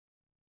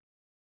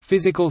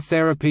Physical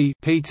therapy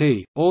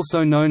 (PT),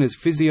 also known as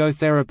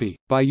physiotherapy,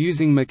 by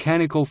using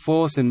mechanical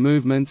force and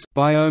movements,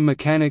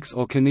 biomechanics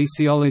or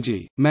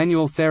kinesiology,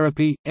 manual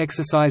therapy,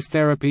 exercise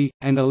therapy,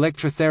 and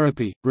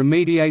electrotherapy,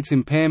 remediates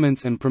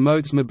impairments and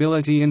promotes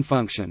mobility and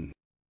function.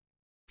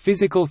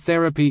 Physical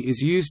therapy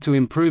is used to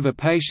improve a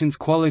patient's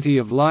quality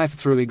of life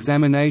through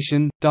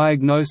examination,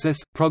 diagnosis,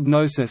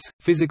 prognosis,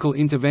 physical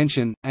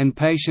intervention, and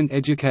patient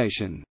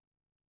education.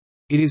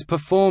 It is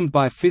performed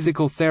by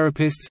physical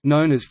therapists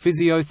known as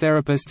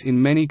physiotherapists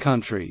in many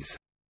countries.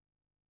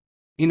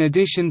 In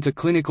addition to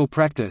clinical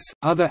practice,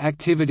 other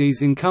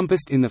activities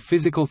encompassed in the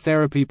physical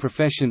therapy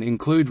profession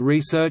include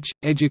research,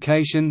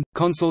 education,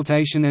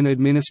 consultation and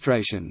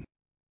administration.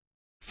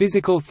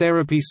 Physical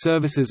therapy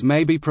services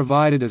may be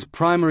provided as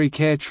primary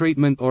care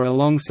treatment or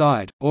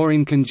alongside, or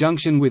in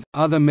conjunction with,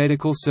 other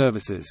medical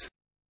services.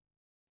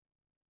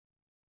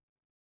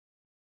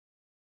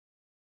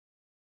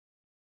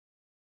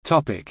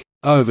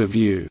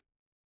 Overview.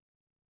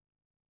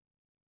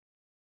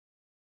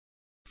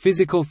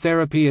 Physical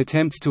therapy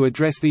attempts to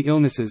address the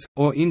illnesses,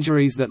 or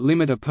injuries that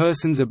limit a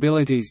person's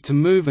abilities to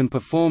move and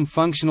perform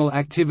functional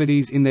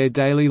activities in their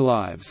daily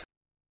lives.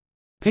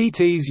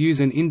 PTs use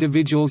an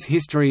individual's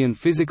history and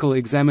physical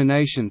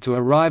examination to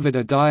arrive at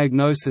a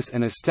diagnosis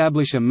and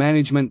establish a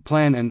management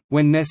plan and,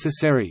 when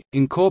necessary,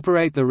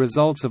 incorporate the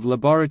results of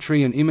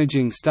laboratory and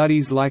imaging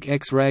studies like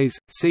X-rays,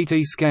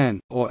 CT scan,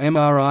 or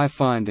MRI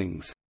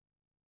findings.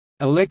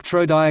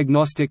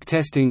 Electrodiagnostic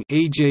testing,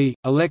 e.g.,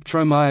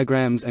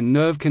 electromyograms and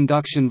nerve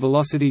conduction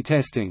velocity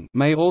testing,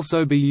 may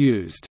also be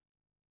used.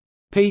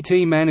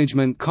 PT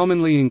management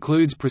commonly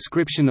includes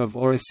prescription of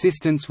or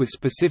assistance with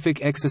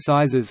specific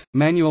exercises,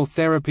 manual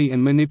therapy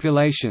and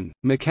manipulation,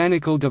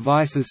 mechanical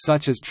devices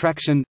such as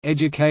traction,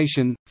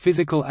 education,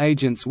 physical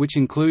agents which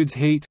includes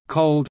heat,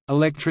 cold,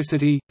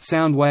 electricity,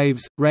 sound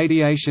waves,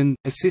 radiation,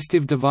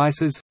 assistive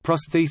devices,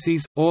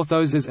 prostheses,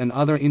 orthoses and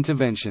other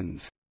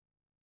interventions.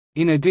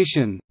 In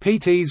addition,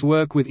 PTs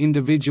work with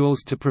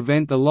individuals to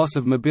prevent the loss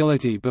of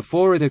mobility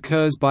before it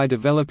occurs by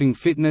developing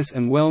fitness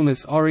and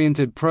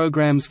wellness-oriented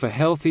programs for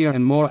healthier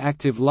and more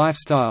active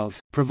lifestyles,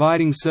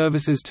 providing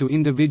services to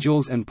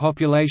individuals and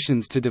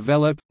populations to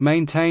develop,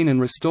 maintain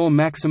and restore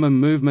maximum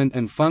movement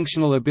and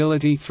functional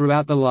ability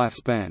throughout the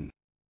lifespan.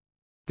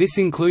 This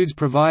includes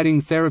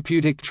providing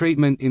therapeutic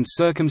treatment in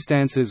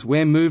circumstances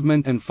where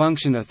movement and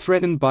function are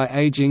threatened by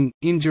aging,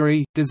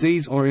 injury,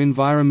 disease or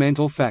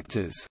environmental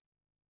factors.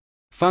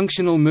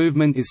 Functional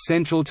movement is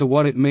central to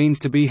what it means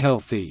to be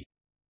healthy.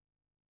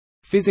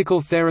 Physical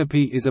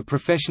therapy is a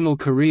professional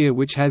career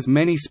which has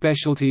many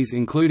specialties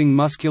including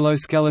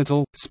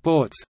musculoskeletal,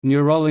 sports,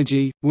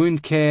 neurology,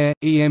 wound care,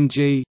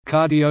 EMG,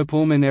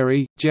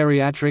 cardiopulmonary,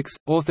 geriatrics,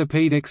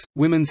 orthopedics,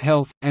 women's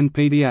health, and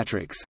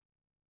pediatrics.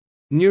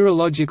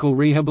 Neurological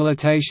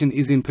rehabilitation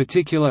is in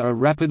particular a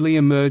rapidly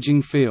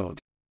emerging field.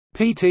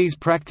 PTs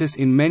practice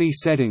in many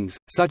settings,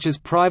 such as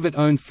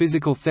private-owned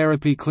physical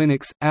therapy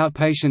clinics,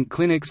 outpatient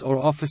clinics or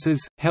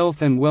offices,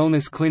 health and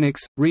wellness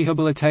clinics,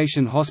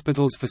 rehabilitation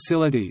hospitals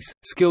facilities,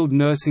 skilled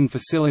nursing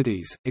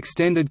facilities,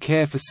 extended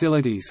care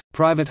facilities,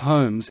 private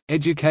homes,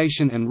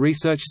 education and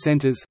research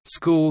centers,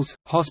 schools,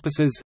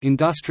 hospices,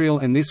 industrial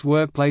and this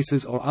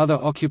workplaces or other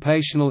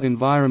occupational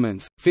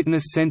environments,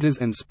 fitness centers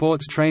and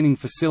sports training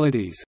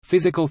facilities.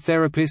 Physical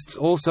therapists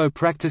also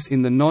practice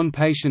in the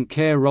non-patient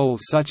care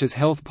roles such as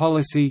health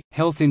policy,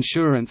 health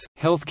insurance,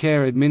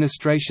 healthcare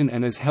administration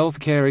and as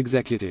healthcare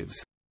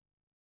executives.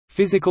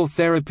 Physical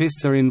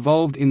therapists are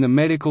involved in the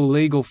medical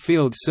legal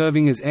field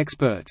serving as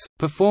experts,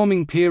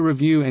 performing peer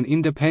review and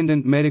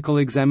independent medical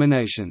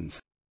examinations.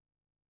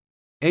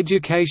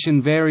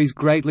 Education varies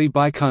greatly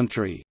by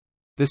country.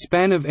 The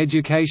span of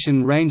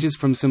education ranges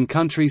from some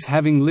countries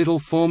having little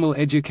formal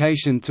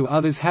education to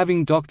others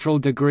having doctoral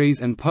degrees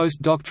and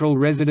postdoctoral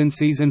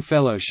residencies and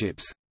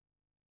fellowships.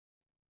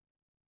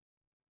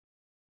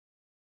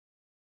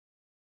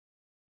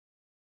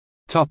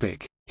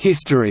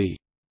 History.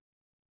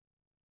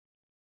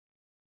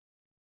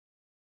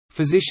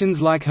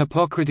 Physicians like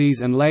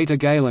Hippocrates and later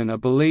Galen are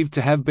believed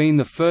to have been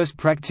the first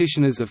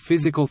practitioners of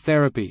physical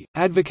therapy,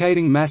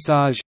 advocating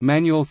massage,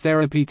 manual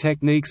therapy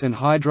techniques and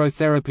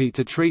hydrotherapy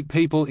to treat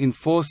people in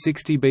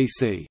 460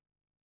 BC.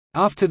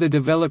 After the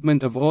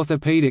development of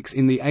orthopedics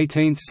in the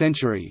 18th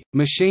century,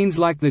 machines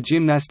like the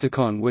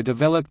gymnasticon were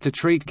developed to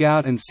treat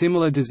gout and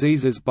similar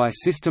diseases by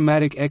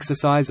systematic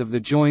exercise of the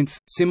joints,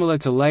 similar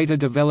to later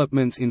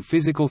developments in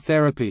physical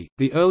therapy.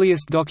 The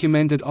earliest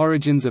documented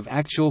origins of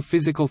actual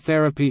physical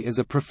therapy as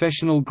a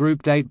professional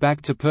group date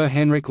back to Per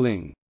Henrik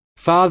Ling,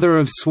 father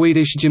of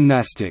Swedish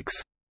gymnastics,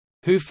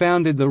 who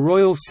founded the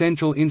Royal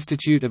Central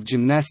Institute of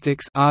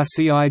Gymnastics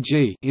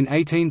 (RCIG) in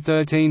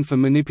 1813 for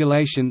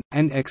manipulation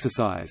and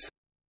exercise.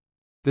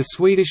 The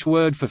Swedish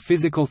word for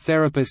physical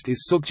therapist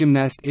is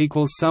sjukgymnast,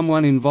 equals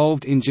someone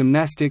involved in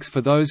gymnastics for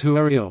those who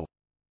are ill.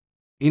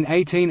 In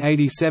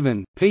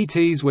 1887,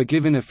 PTs were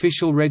given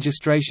official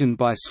registration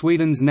by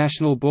Sweden's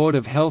National Board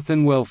of Health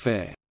and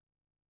Welfare.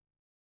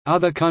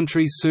 Other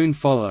countries soon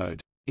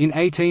followed. In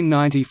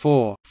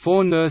 1894,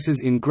 4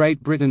 nurses in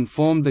Great Britain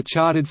formed the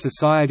Chartered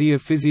Society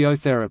of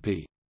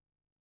Physiotherapy.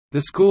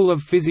 The School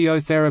of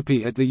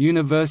Physiotherapy at the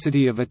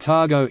University of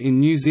Otago in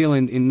New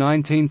Zealand in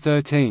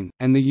 1913,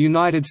 and the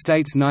United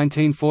States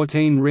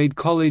 1914 Reed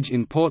College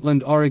in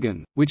Portland,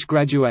 Oregon, which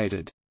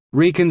graduated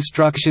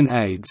reconstruction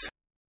aides.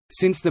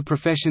 Since the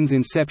profession's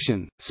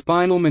inception,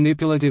 spinal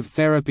manipulative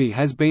therapy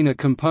has been a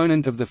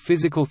component of the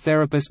physical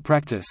therapist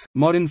practice.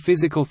 Modern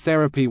physical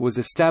therapy was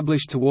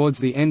established towards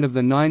the end of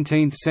the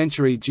 19th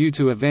century due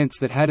to events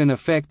that had an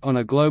effect on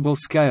a global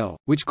scale,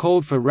 which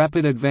called for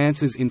rapid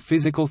advances in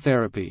physical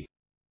therapy.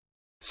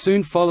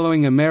 Soon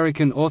following,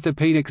 American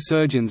orthopedic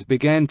surgeons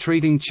began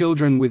treating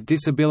children with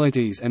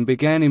disabilities and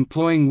began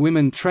employing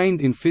women trained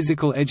in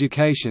physical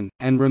education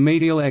and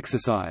remedial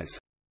exercise.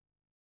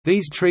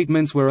 These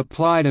treatments were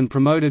applied and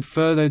promoted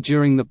further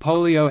during the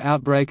polio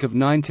outbreak of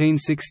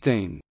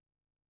 1916.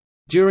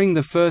 During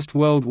the First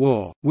World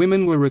War,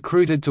 women were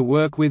recruited to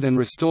work with and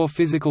restore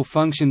physical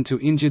function to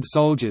injured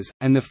soldiers,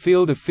 and the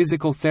field of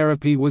physical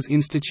therapy was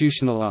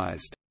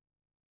institutionalized.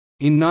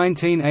 In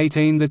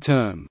 1918, the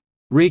term,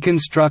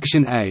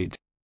 "reconstruction aid"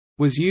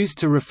 was used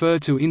to refer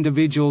to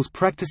individuals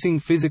practicing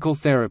physical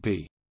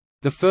therapy.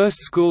 The first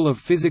school of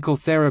physical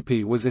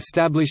therapy was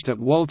established at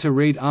Walter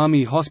Reed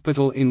Army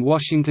Hospital in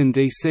Washington,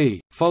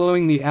 D.C.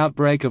 Following the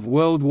outbreak of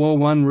World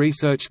War I,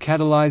 research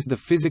catalyzed the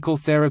physical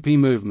therapy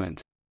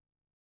movement.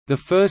 The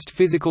first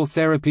physical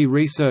therapy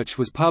research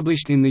was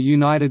published in the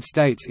United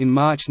States in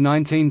March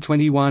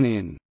 1921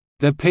 in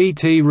The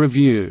PT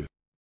Review.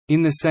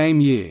 In the same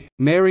year,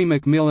 Mary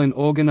McMillan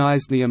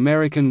organized the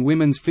American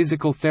Women's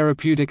Physical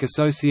Therapeutic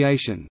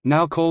Association,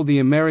 now called the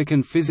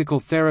American Physical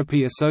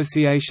Therapy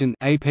Association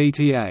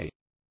 (APTA).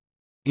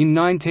 In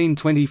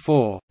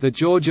 1924, the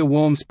Georgia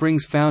Warm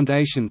Springs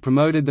Foundation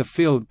promoted the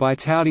field by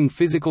touting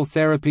physical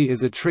therapy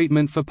as a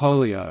treatment for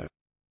polio.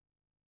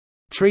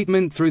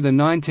 Treatment through the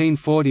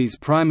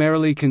 1940s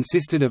primarily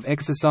consisted of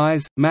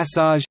exercise,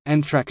 massage,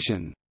 and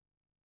traction.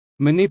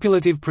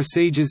 Manipulative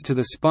procedures to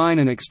the spine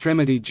and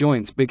extremity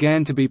joints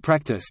began to be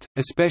practiced,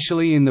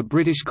 especially in the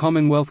British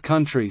Commonwealth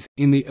countries,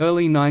 in the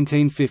early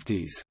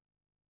 1950s.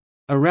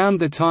 Around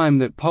the time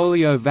that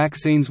polio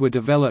vaccines were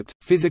developed,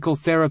 physical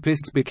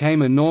therapists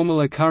became a normal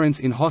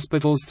occurrence in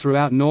hospitals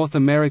throughout North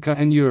America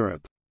and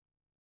Europe.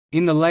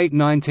 In the late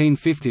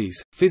 1950s,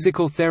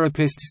 physical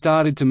therapists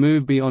started to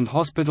move beyond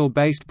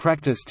hospital-based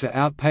practice to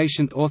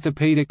outpatient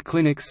orthopedic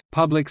clinics,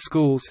 public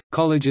schools,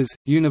 colleges,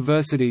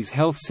 universities,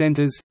 health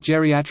centers,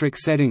 geriatric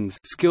settings,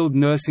 skilled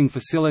nursing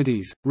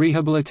facilities,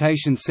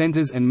 rehabilitation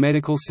centers and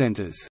medical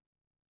centers.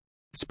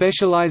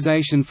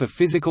 Specialization for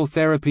physical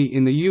therapy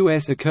in the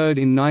U.S. occurred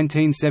in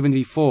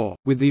 1974,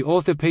 with the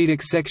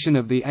orthopedic section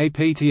of the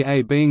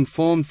APTA being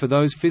formed for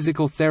those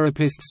physical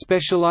therapists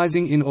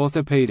specializing in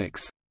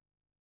orthopedics.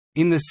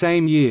 In the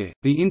same year,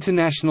 the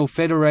International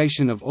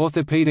Federation of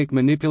Orthopedic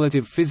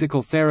Manipulative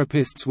Physical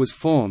Therapists was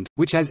formed,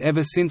 which has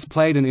ever since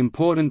played an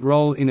important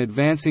role in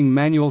advancing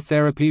manual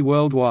therapy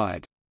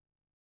worldwide.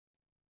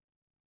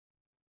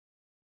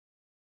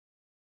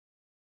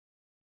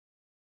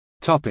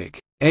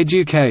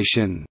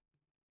 Education.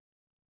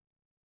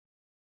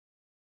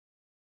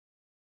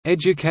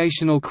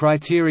 Educational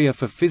criteria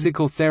for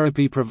physical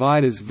therapy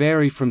providers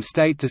vary from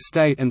state to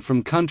state and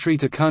from country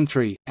to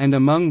country, and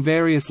among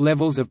various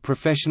levels of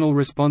professional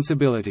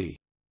responsibility.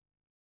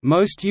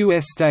 Most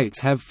U.S. states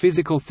have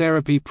physical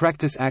therapy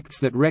practice acts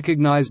that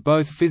recognize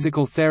both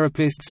physical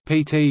therapists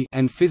 (PT)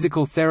 and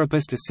physical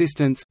therapist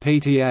assistants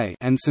 (PTA),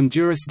 and some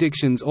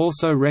jurisdictions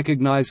also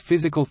recognize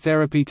physical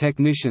therapy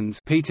technicians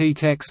 (PT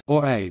techs)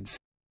 or aides.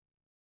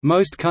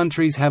 Most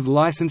countries have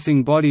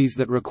licensing bodies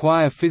that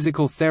require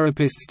physical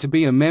therapists to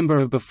be a member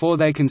of before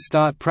they can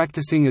start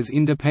practicing as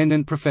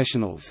independent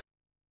professionals.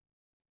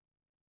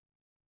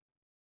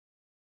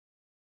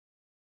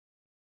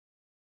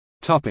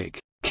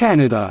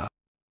 Canada.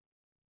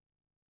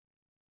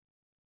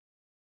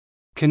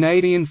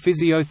 Canadian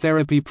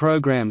physiotherapy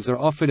programs are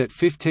offered at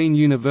 15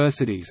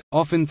 universities,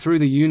 often through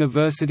the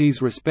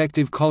university's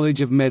respective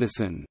College of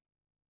Medicine.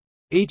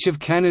 Each of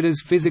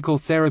Canada's physical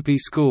therapy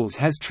schools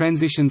has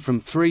transitioned from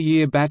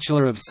 3-year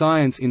Bachelor of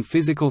Science in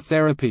Physical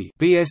Therapy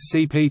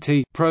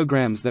 (BSCPT)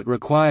 programs that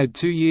required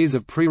 2 years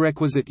of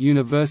prerequisite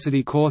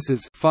university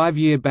courses,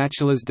 5-year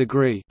bachelor's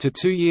degree, to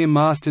 2-year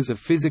Masters of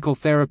Physical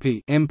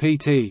Therapy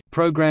 (MPT)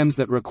 programs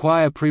that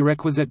require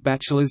prerequisite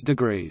bachelor's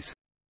degrees.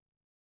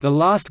 The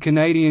last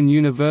Canadian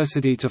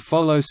university to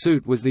follow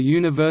suit was the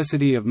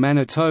University of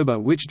Manitoba,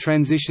 which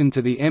transitioned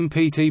to the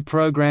MPT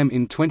program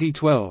in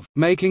 2012,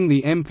 making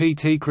the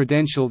MPT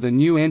credential the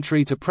new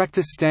entry to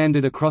practice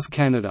standard across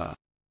Canada.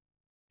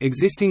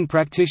 Existing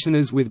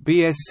practitioners with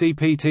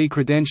BSCPT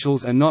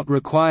credentials are not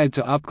required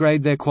to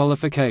upgrade their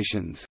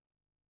qualifications.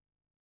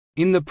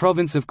 In the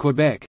province of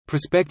Quebec,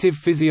 prospective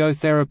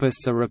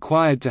physiotherapists are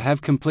required to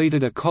have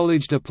completed a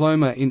college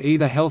diploma in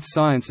either health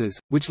sciences,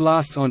 which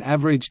lasts on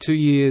average 2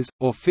 years,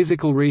 or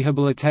physical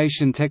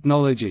rehabilitation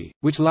technology,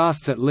 which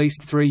lasts at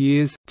least 3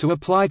 years, to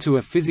apply to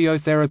a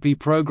physiotherapy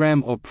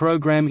program or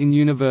program in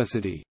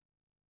university.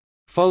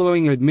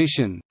 Following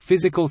admission,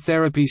 physical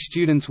therapy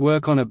students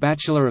work on a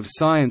Bachelor of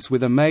Science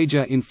with a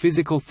major in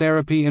physical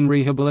therapy and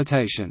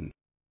rehabilitation.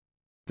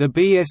 The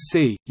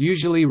BSc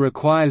usually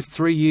requires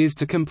 3 years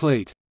to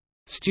complete.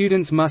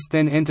 Students must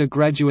then enter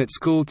graduate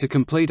school to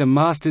complete a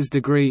master's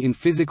degree in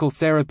physical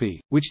therapy,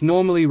 which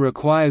normally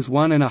requires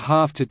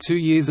 1.5 to 2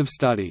 years of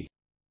study.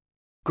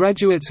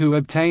 Graduates who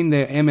obtain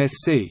their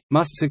MSc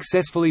must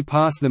successfully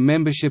pass the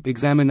membership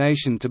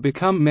examination to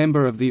become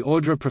member of the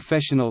Ordre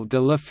professionnel de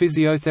la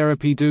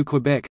physiothérapie du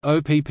Québec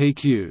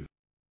 (OPPQ).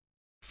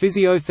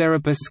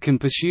 Physiotherapists can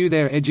pursue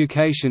their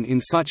education in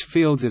such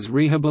fields as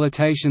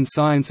rehabilitation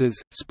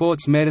sciences,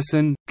 sports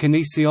medicine,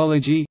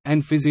 kinesiology,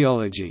 and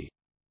physiology.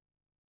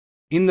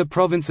 In the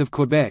province of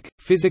Quebec,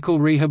 physical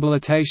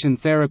rehabilitation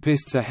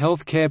therapists are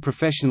health care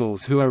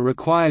professionals who are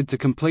required to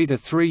complete a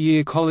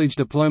 3-year college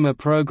diploma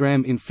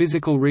program in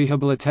physical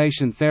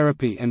rehabilitation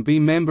therapy and be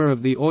member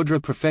of the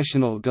Ordre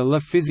professionnel de la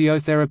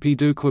physiothérapie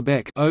du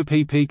Québec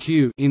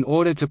 (OPPQ) in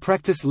order to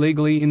practice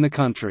legally in the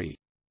country.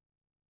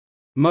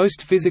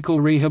 Most physical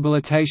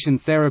rehabilitation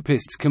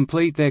therapists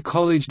complete their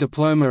college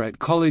diploma at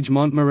Collège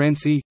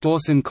Montmorency,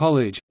 Dawson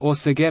College, or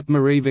Cégep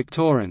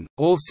Marie-Victorin,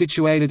 all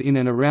situated in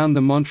and around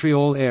the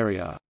Montreal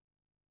area.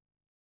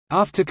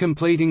 After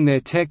completing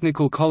their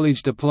technical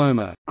college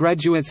diploma,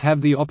 graduates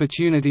have the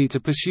opportunity to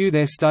pursue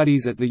their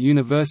studies at the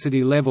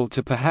university level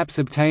to perhaps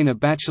obtain a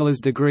bachelor's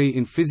degree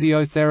in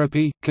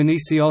physiotherapy,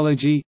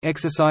 kinesiology,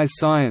 exercise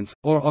science,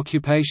 or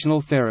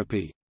occupational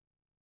therapy.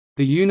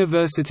 The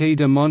Université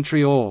de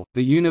Montréal,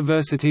 the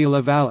Université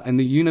Laval and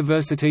the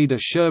Université de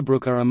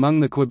Sherbrooke are among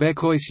the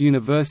Quebecois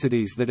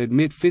universities that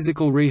admit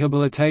physical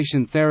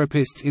rehabilitation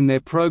therapists in their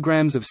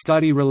programs of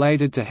study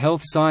related to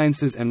health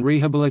sciences and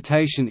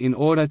rehabilitation in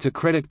order to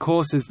credit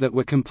courses that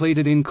were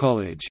completed in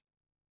college.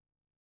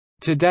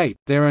 To date,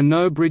 there are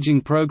no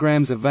bridging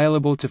programs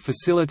available to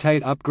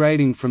facilitate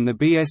upgrading from the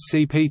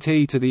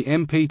BSc-PT to the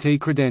MPT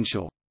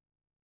credential.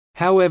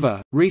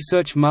 However,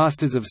 Research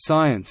Masters of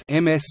Science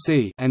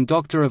 (MSc) and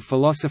Doctor of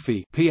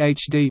Philosophy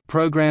 (PhD)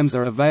 programs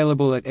are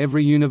available at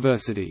every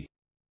university.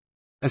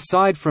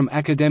 Aside from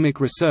academic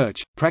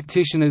research,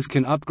 practitioners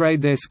can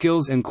upgrade their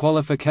skills and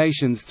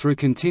qualifications through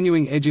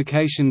continuing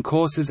education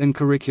courses and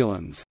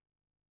curriculums.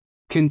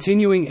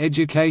 Continuing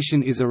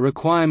education is a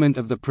requirement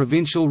of the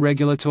provincial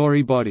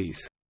regulatory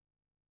bodies.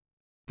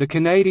 The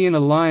Canadian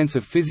Alliance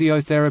of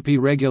Physiotherapy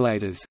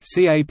Regulators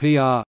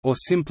 (CAPR), or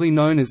simply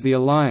known as the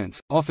Alliance,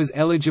 offers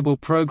eligible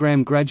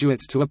program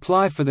graduates to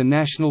apply for the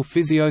National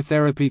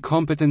Physiotherapy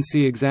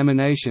Competency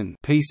Examination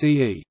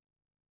 (PCE).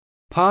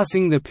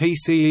 Passing the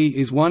PCE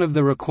is one of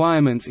the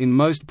requirements in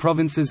most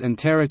provinces and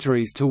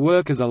territories to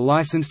work as a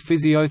licensed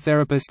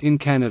physiotherapist in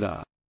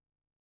Canada.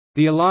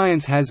 The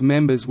Alliance has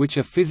members which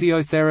are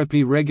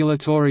physiotherapy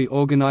regulatory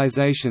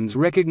organizations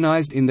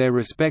recognized in their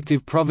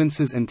respective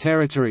provinces and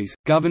territories: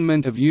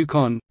 Government of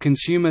Yukon,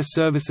 Consumer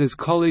Services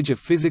College of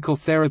Physical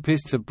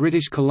Therapists of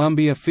British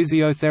Columbia,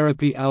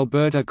 Physiotherapy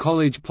Alberta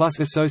College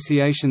Plus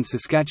Association,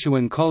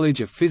 Saskatchewan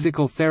College of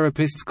Physical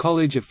Therapists,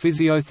 College of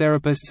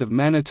Physiotherapists of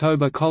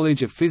Manitoba,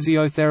 College of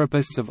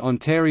Physiotherapists of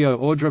Ontario,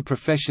 Ordre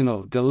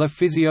professionnel de la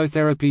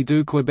physiothérapie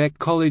du Québec,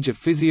 College of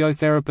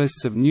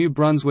Physiotherapists of New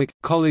Brunswick,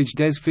 Collège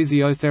des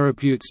Physiotherapeutes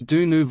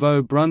du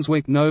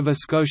Nouveau-Brunswick, Nova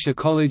Scotia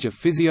College of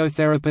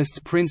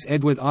Physiotherapists, Prince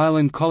Edward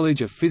Island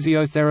College of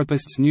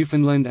Physiotherapists,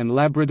 Newfoundland and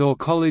Labrador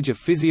College of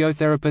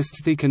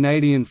Physiotherapists. The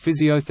Canadian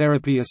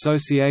Physiotherapy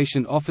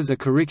Association offers a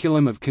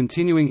curriculum of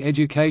continuing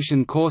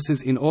education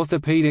courses in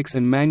orthopedics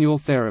and manual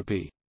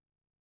therapy.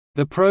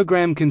 The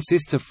program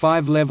consists of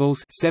 5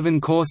 levels,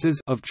 7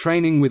 courses of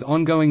training with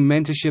ongoing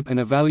mentorship and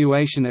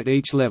evaluation at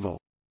each level.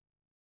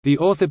 The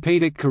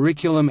orthopedic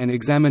curriculum and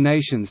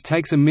examinations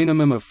takes a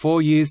minimum of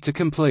 4 years to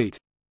complete.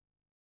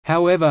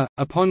 However,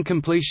 upon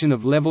completion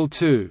of Level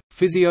 2,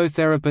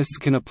 physiotherapists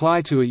can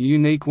apply to a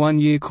unique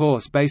 1-year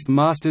course-based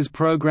master's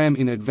program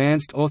in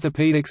advanced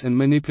orthopedics and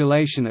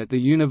manipulation at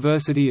the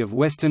University of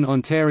Western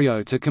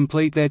Ontario to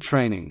complete their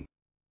training.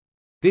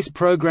 This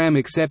program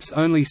accepts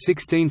only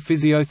 16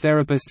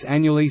 physiotherapists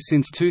annually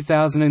since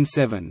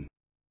 2007.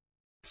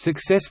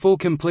 Successful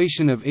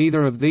completion of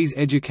either of these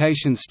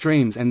education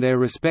streams and their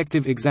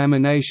respective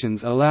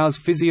examinations allows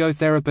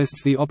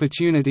physiotherapists the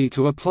opportunity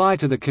to apply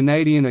to the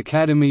Canadian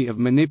Academy of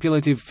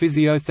Manipulative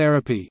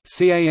Physiotherapy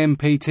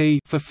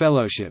for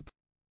fellowship.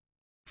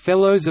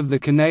 Fellows of the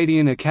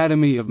Canadian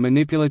Academy of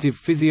Manipulative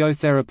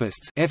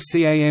Physiotherapists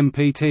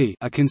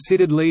are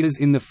considered leaders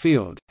in the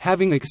field,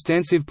 having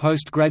extensive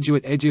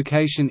postgraduate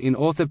education in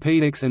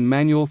orthopedics and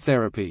manual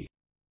therapy.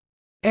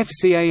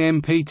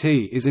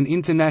 FCAMPT is an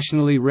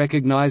internationally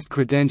recognized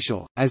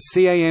credential, as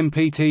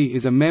CAMPT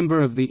is a member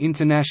of the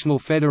International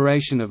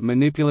Federation of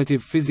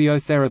Manipulative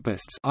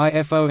Physiotherapists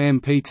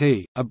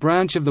 (IFOMPT), a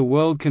branch of the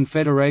World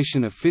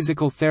Confederation of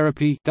Physical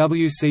Therapy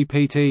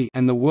 (WCPT)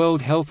 and the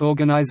World Health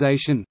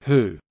Organization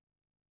 (WHO).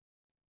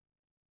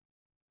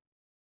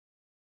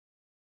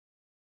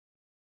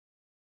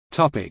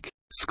 Topic: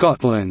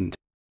 Scotland.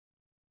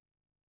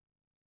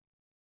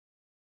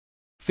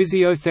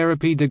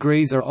 Physiotherapy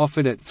degrees are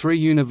offered at 3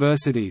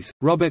 universities: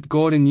 Robert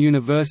Gordon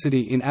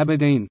University in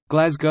Aberdeen,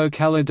 Glasgow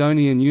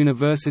Caledonian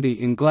University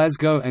in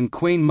Glasgow and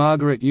Queen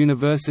Margaret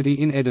University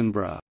in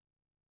Edinburgh.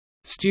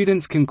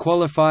 Students can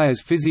qualify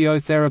as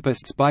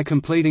physiotherapists by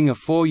completing a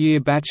 4-year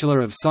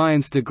Bachelor of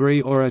Science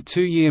degree or a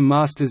 2-year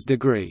master's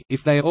degree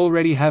if they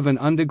already have an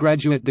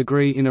undergraduate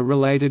degree in a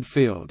related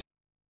field.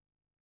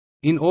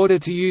 In order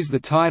to use the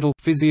title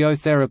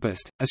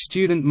physiotherapist, a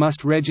student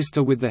must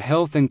register with the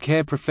Health and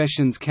Care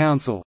Professions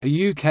Council,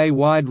 a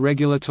UK-wide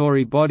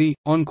regulatory body,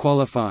 on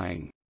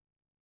qualifying.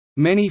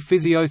 Many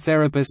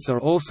physiotherapists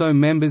are also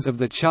members of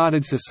the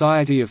Chartered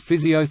Society of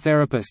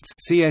Physiotherapists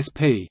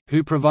 (CSP),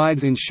 who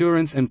provides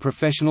insurance and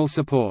professional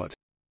support.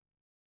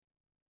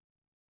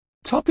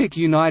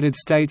 United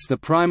States. The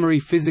primary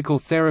physical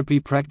therapy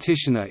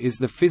practitioner is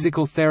the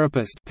physical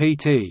therapist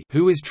 (PT),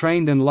 who is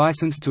trained and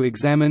licensed to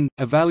examine,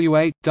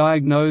 evaluate,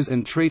 diagnose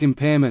and treat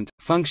impairment,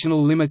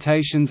 functional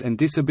limitations and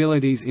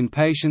disabilities in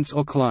patients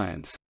or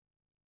clients.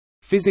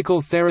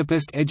 Physical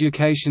therapist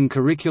education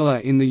curricula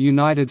in the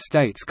United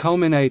States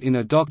culminate in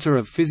a Doctor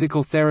of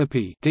Physical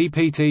Therapy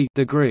 (DPT)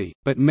 degree,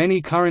 but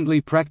many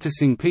currently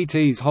practicing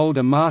PTs hold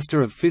a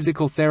Master of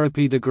Physical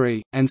Therapy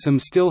degree, and some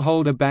still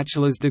hold a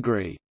bachelor's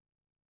degree.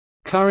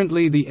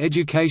 Currently the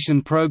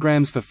education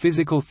programs for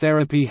physical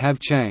therapy have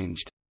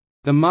changed.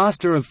 The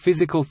Master of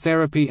Physical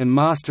Therapy and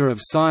Master of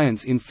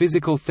Science in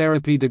Physical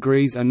Therapy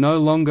degrees are no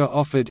longer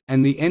offered,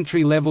 and the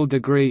entry-level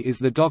degree is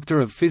the Doctor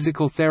of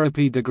Physical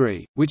Therapy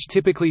degree, which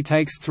typically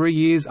takes 3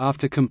 years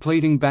after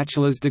completing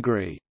bachelor's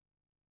degree.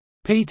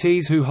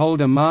 PTs who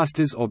hold a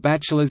master's or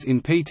bachelor's in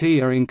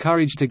PT are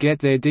encouraged to get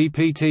their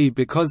DPT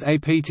because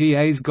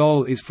APTA's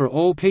goal is for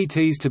all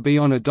PTs to be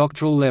on a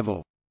doctoral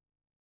level.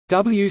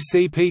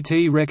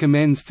 WCPT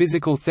recommends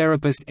physical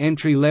therapist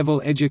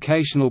entry-level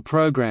educational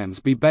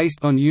programs be based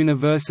on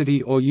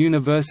university or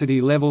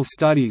university-level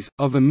studies,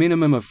 of a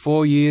minimum of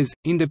 4 years,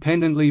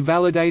 independently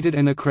validated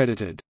and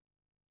accredited.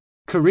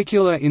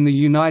 Curricula in the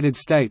United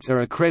States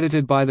are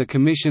accredited by the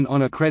Commission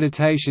on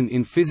Accreditation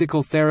in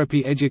Physical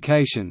Therapy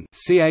Education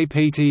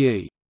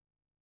 (CAPTE).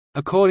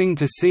 According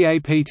to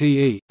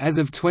CAPTE, as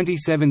of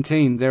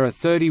 2017 there are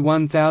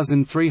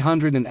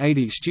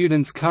 31,380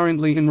 students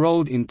currently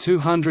enrolled in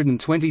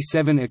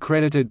 227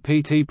 accredited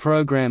PT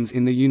programs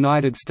in the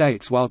United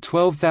States, while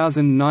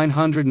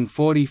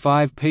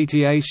 12,945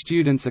 PTA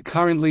students are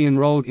currently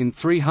enrolled in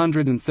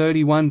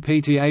 331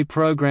 PTA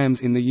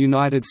programs in the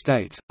United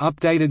States.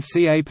 Updated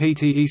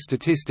CAPTE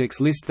statistics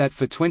list that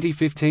for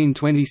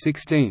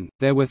 2015-2016,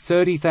 there were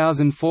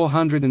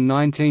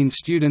 30,419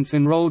 students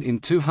enrolled in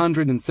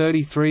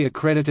 233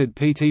 accredited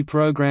PT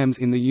programs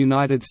in the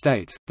United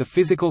States. The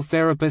physical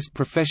therapist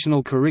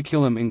professional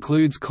curriculum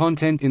includes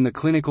content in the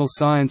clinical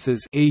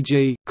sciences,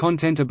 e.g.,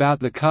 content about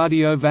the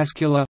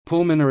cardiovascular,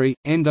 pulmonary,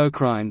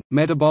 endocrine,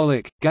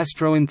 metabolic,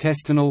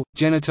 gastrointestinal,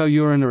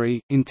 genitourinary,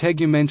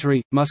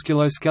 integumentary,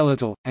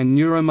 musculoskeletal, and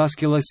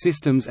neuromuscular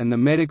systems and the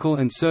medical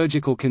and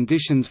surgical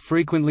conditions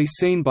frequently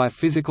seen by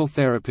physical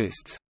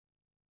therapists.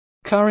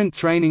 Current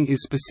training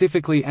is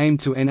specifically aimed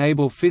to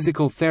enable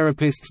physical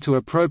therapists to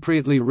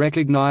appropriately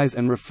recognize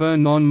and refer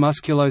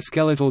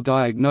non-musculoskeletal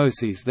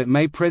diagnoses that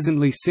may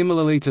presently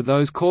similarly to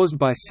those caused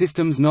by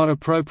systems not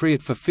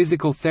appropriate for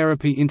physical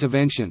therapy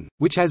intervention,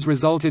 which has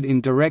resulted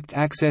in direct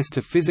access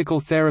to physical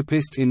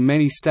therapists in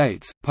many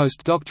states.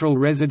 Postdoctoral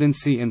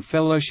residency and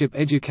fellowship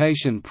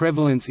education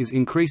prevalence is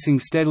increasing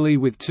steadily,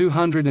 with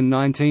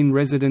 219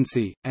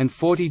 residency and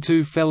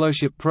 42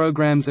 fellowship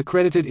programs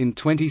accredited in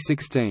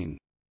 2016.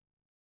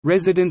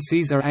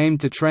 Residencies are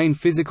aimed to train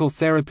physical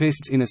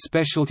therapists in a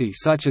specialty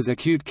such as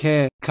acute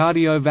care,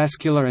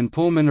 cardiovascular and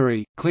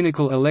pulmonary,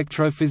 clinical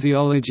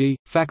electrophysiology,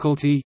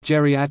 faculty,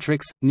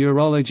 geriatrics,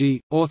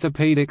 neurology,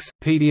 orthopedics,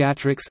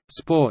 pediatrics,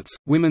 sports,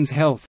 women's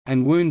health,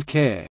 and wound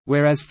care,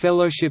 whereas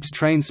fellowships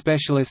train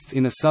specialists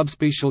in a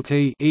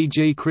subspecialty,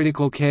 e.g.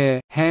 critical care,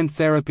 hand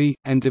therapy,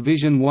 and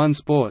Division I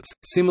sports,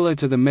 similar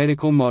to the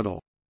medical model.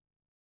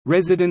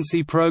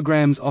 Residency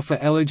programs offer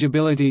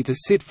eligibility to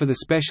sit for the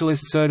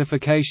specialist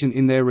certification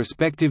in their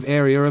respective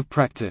area of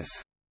practice.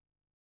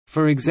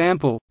 For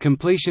example,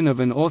 completion of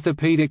an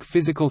orthopedic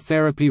physical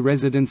therapy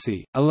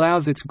residency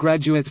allows its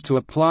graduates to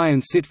apply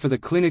and sit for the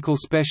clinical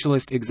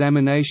specialist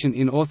examination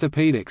in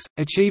orthopedics,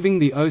 achieving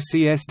the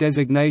OCS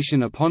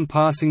designation upon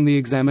passing the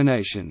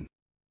examination.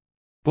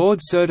 Board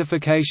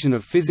certification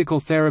of physical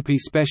therapy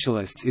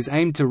specialists is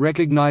aimed to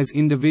recognize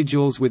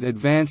individuals with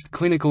advanced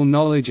clinical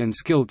knowledge and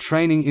skill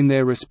training in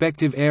their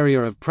respective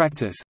area of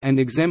practice, and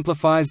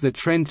exemplifies the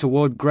trend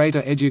toward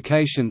greater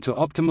education to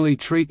optimally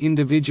treat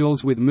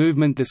individuals with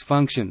movement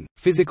dysfunction.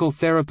 Physical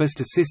therapist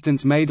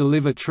assistants may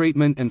deliver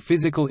treatment and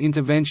physical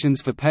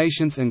interventions for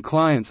patients and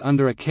clients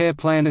under a care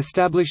plan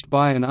established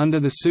by and under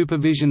the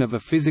supervision of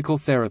a physical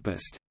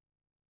therapist.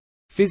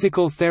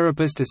 Physical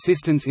therapist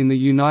assistants in the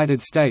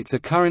United States are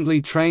currently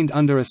trained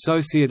under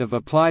Associate of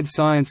Applied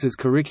Sciences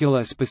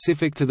curricula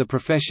specific to the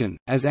profession,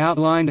 as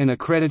outlined and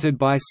accredited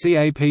by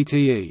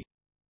CAPTE.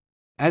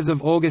 As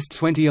of August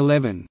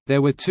 2011,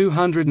 there were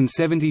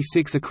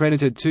 276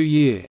 accredited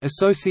two-year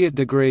associate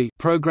degree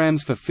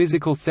programs for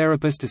physical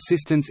therapist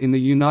assistants in the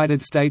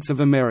United States of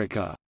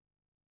America.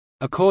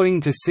 According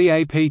to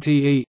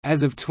CAPTE,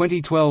 as of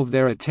 2012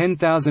 there are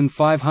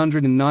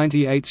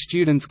 10,598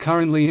 students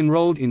currently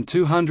enrolled in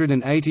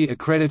 280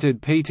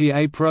 accredited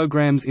PTA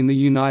programs in the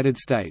United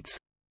States.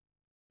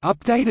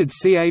 Updated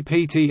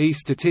CAPTE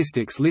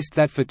statistics list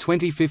that for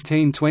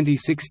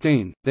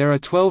 2015-2016, there are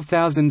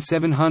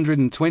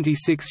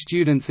 12,726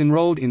 students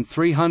enrolled in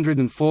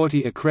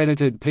 340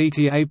 accredited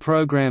PTA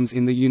programs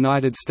in the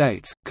United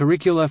States.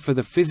 Curricula for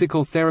the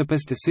Physical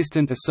Therapist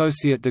Assistant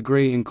Associate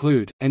degree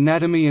include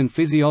Anatomy and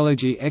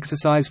Physiology,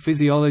 Exercise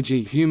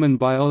Physiology, Human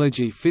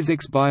Biology,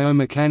 Physics,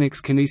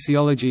 Biomechanics,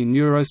 Kinesiology,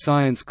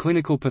 Neuroscience,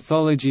 Clinical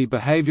Pathology,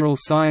 Behavioral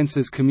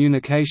Sciences,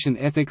 Communication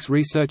Ethics,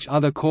 Research.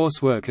 Other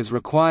coursework as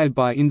required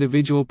by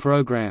individual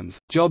programs.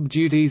 Job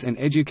duties and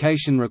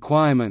education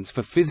requirements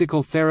for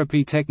physical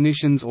therapy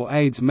technicians or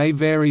aides may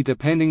vary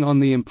depending on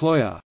the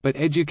employer, but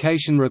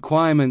education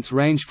requirements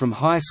range from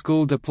high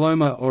school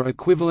diploma or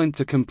equivalent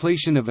to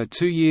completion of a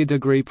two-year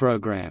degree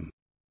program.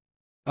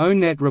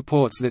 ONET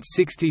reports that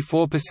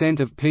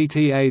 64% of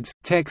PT aides,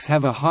 techs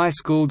have a high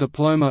school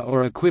diploma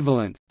or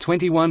equivalent,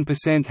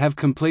 21% have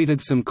completed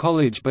some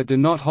college but do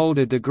not hold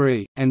a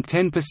degree, and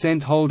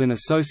 10% hold an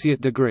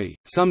associate degree.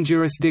 Some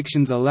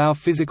jurisdictions allow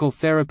physical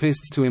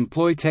therapists to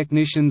employ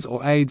technicians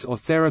or aides or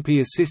therapy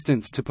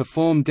assistants to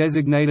perform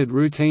designated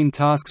routine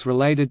tasks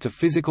related to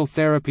physical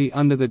therapy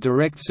under the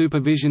direct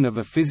supervision of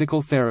a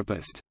physical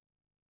therapist.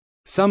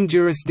 Some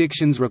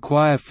jurisdictions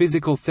require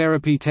physical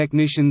therapy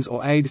technicians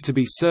or aides to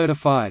be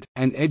certified,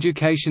 and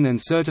education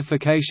and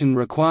certification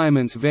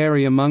requirements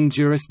vary among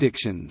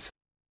jurisdictions.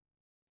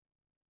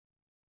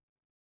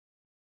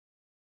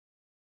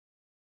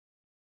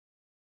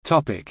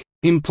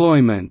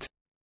 Employment.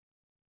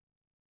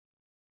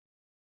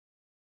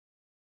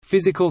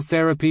 Physical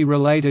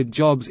therapy-related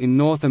jobs in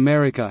North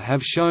America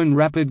have shown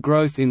rapid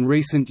growth in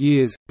recent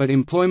years, but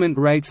employment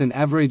rates and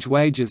average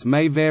wages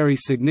may vary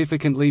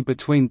significantly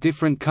between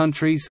different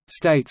countries,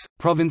 states,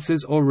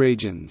 provinces or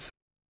regions.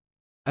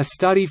 A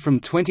study from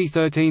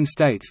 2013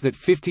 states that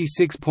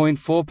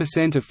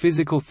 56.4% of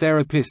physical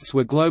therapists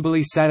were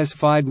globally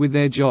satisfied with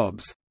their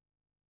jobs.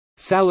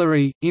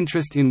 Salary,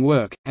 interest in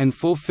work, and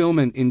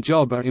fulfillment in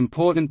job are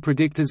important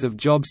predictors of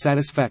job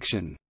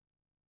satisfaction.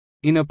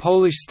 In a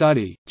Polish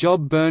study,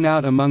 job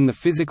burnout among the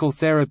physical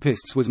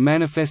therapists was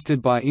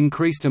manifested by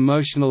increased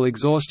emotional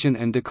exhaustion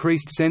and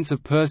decreased sense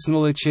of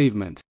personal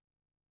achievement.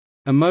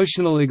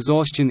 Emotional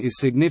exhaustion is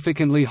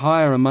significantly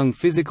higher among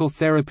physical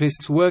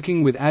therapists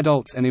working with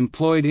adults and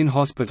employed in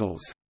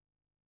hospitals.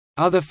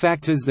 Other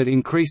factors that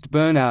increased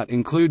burnout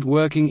include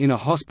working in a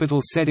hospital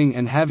setting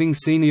and having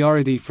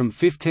seniority from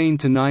 15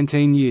 to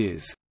 19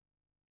 years.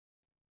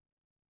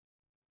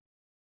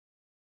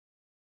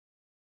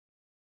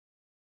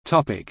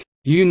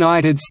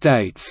 United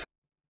States.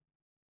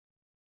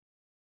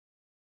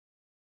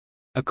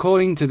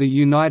 According to the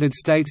United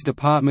States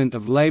Department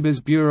of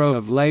Labor's Bureau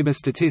of Labor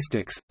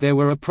Statistics, there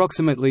were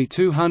approximately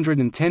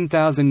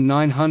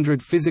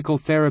 210,900 physical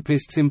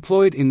therapists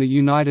employed in the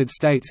United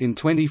States in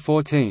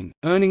 2014,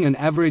 earning an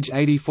average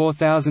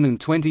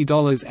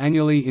 $84,020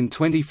 annually in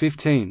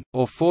 2015,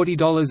 or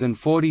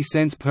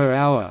 $40.40 per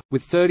hour,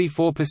 with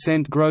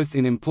 34% growth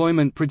in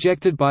employment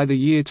projected by the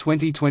year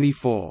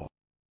 2024.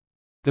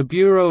 The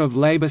Bureau of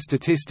Labor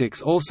Statistics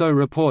also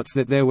reports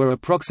that there were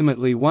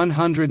approximately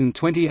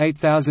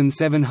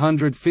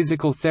 128,700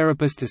 physical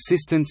therapist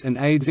assistants and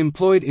aides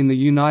employed in the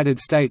United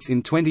States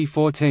in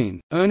 2014,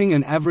 earning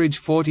an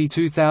average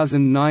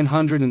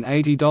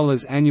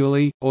 $42,980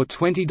 annually, or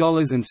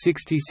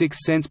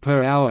 $20.66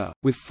 per hour,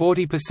 with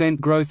 40%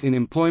 growth in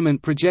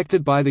employment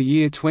projected by the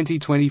year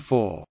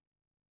 2024.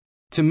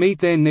 To meet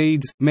their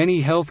needs,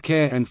 many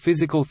healthcare and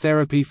physical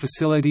therapy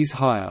facilities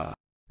hire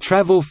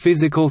travel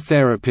physical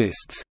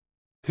therapists,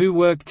 who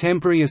work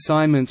temporary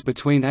assignments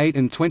between 8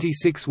 and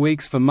 26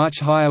 weeks for much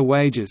higher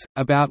wages,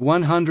 about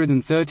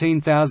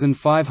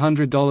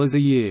 $113,500 a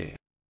year.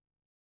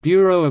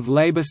 Bureau of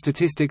Labor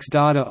Statistics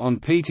data on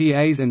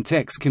PTAs and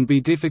techs can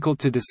be difficult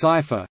to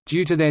decipher,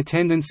 due to their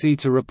tendency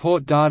to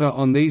report data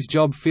on these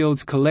job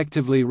fields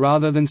collectively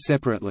rather than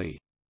separately.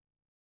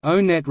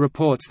 ONET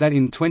reports that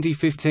in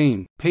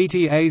 2015,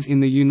 PTAs in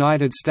the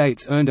United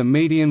States earned a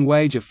median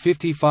wage of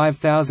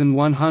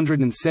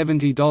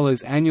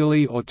 $55,170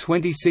 annually or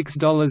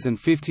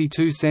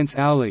 $26.52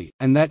 hourly,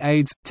 and that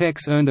aides,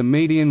 techs earned a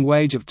median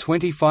wage of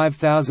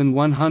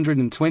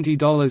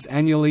 $25,120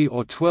 annually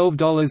or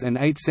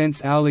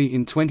 $12.08 hourly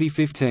in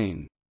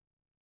 2015.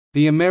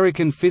 The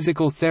American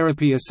Physical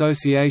Therapy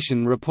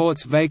Association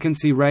reports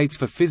vacancy rates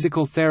for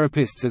physical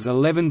therapists as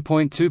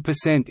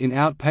 11.2% in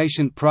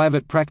outpatient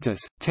private practice,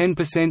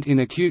 10% in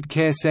acute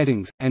care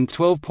settings, and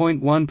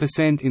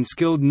 12.1% in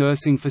skilled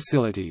nursing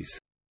facilities.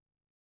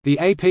 The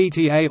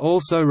APTA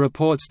also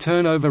reports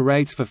turnover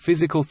rates for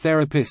physical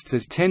therapists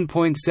as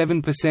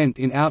 10.7%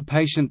 in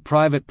outpatient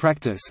private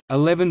practice,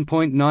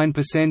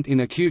 11.9% in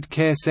acute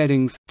care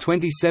settings,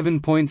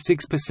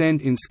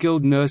 27.6% in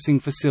skilled nursing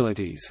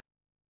facilities.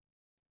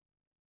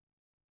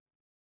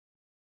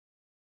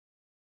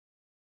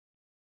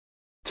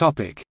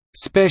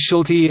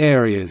 Specialty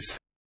areas.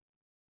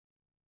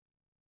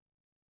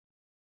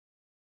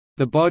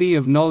 The body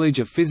of knowledge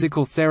of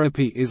physical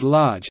therapy is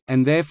large,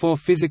 and therefore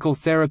physical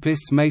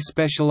therapists may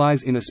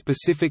specialize in a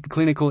specific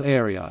clinical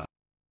area.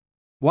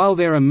 While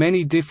there are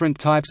many different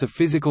types of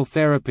physical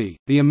therapy,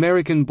 the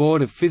American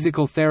Board of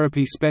Physical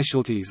Therapy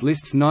Specialties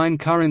lists 9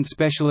 current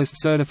specialist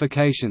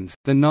certifications,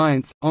 the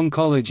 9th,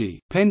 oncology,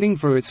 pending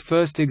for its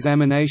first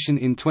examination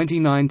in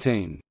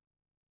 2019.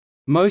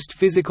 Most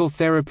physical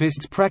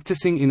therapists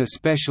practicing in a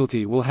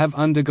specialty will have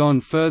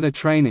undergone further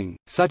training,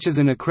 such as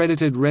an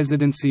accredited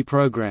residency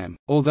program,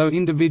 although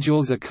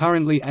individuals are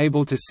currently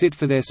able to sit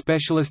for their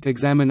specialist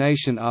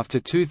examination after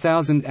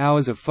 2,000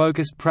 hours of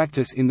focused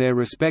practice in their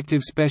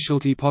respective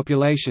specialty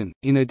population,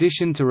 in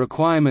addition to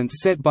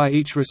requirements set by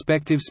each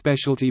respective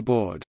specialty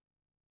board.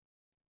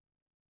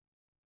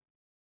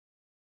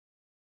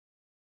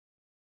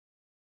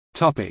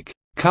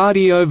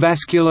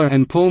 Cardiovascular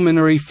and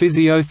pulmonary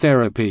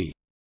physiotherapy.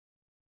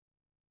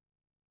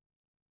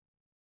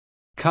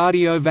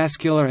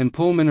 Cardiovascular and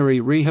pulmonary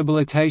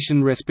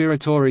rehabilitation.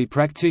 Respiratory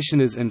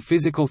practitioners and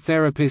physical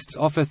therapists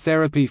offer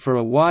therapy for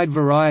a wide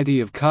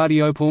variety of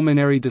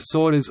cardiopulmonary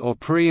disorders or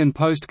pre- and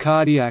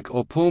post-cardiac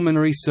or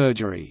pulmonary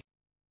surgery.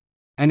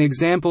 An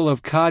example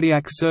of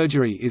cardiac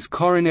surgery is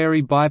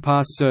coronary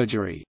bypass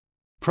surgery.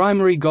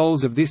 Primary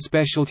goals of this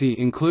specialty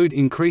include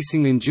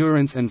increasing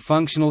endurance and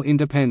functional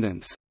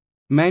independence.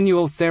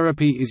 Manual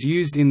therapy is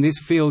used in this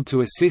field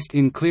to assist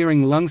in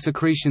clearing lung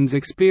secretions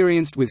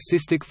experienced with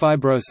cystic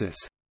fibrosis.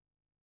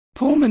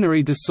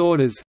 Pulmonary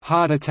disorders,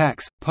 heart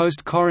attacks,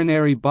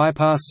 post-coronary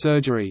bypass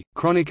surgery,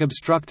 chronic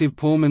obstructive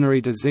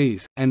pulmonary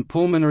disease, and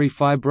pulmonary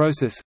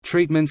fibrosis.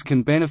 Treatments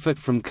can benefit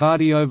from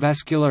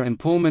cardiovascular and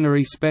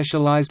pulmonary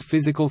specialized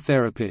physical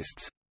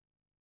therapists.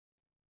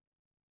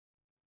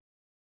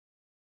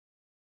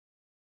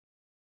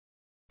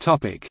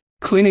 Topic: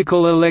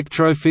 Clinical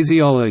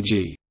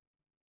electrophysiology.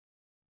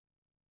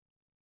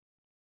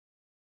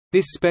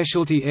 This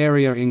specialty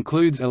area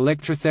includes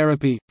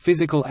electrotherapy,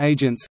 physical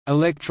agents,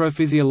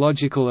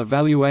 electrophysiological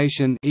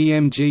evaluation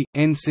 (EMG,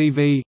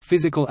 NCV),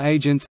 physical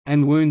agents,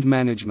 and wound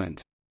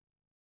management.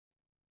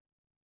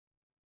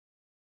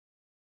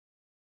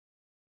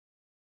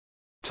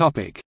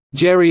 Topic: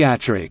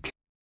 Geriatric.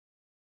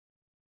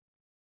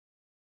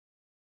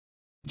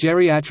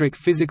 Geriatric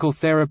physical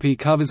therapy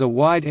covers a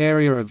wide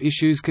area of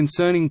issues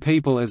concerning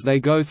people as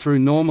they go through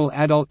normal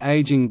adult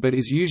aging but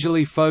is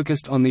usually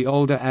focused on the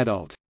older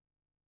adult.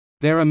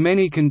 There are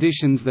many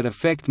conditions that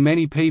affect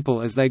many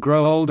people as they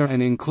grow older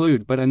and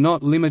include but are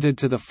not limited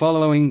to the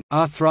following: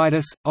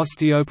 arthritis,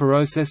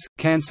 osteoporosis,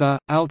 cancer,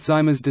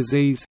 Alzheimer's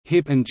disease,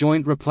 hip and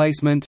joint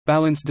replacement,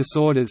 balance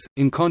disorders,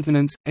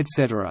 incontinence,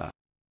 etc.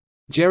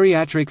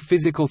 Geriatric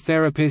physical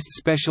therapists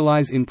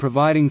specialize in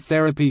providing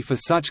therapy for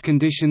such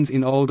conditions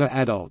in older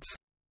adults.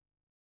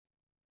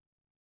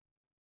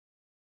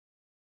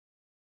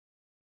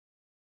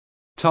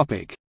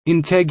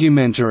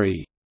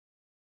 Integumentary.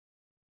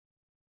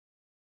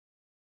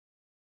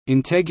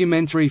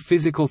 Integumentary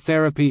physical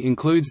therapy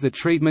includes the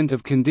treatment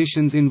of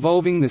conditions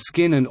involving the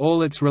skin and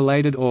all its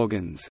related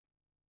organs.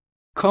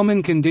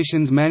 Common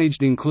conditions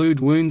managed include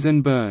wounds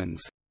and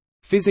burns.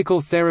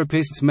 Physical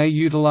therapists may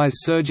utilize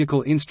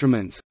surgical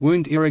instruments,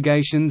 wound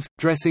irrigations,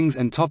 dressings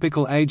and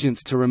topical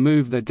agents to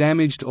remove the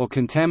damaged or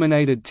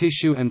contaminated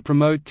tissue and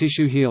promote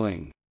tissue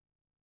healing.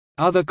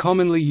 Other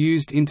commonly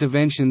used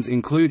interventions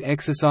include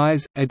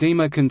exercise,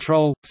 edema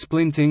control,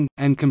 splinting,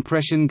 and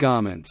compression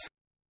garments.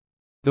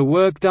 The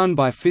work done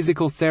by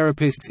physical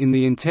therapists in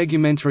the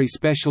integumentary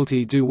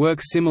specialty do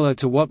work similar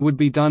to what would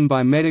be done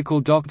by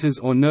medical doctors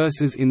or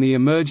nurses in the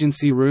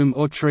emergency room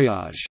or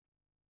triage.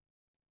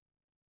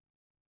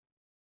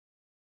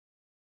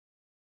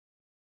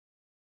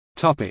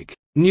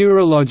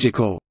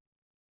 Neurological.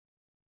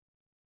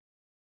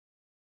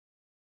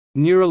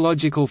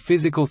 Neurological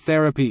physical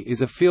therapy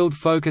is a field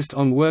focused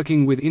on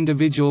working with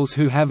individuals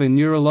who have a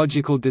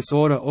neurological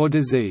disorder or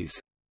disease.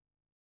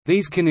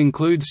 These can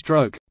include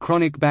stroke,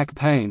 chronic back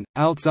pain,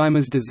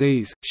 Alzheimer's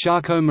disease,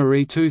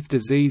 Charcot-Marie tooth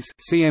disease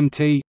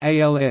 (CMT),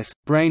 ALS,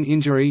 brain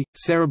injury,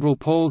 cerebral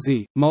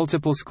palsy,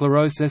 multiple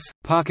sclerosis,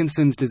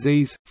 Parkinson's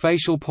disease,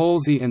 facial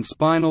palsy and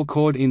spinal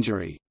cord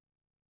injury.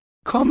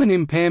 Common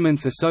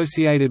impairments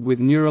associated with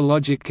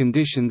neurologic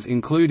conditions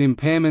include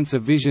impairments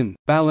of vision,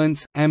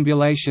 balance,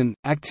 ambulation,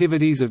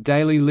 activities of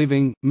daily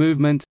living,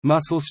 movement,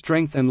 muscle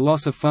strength and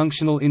loss of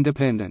functional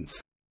independence.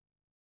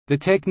 The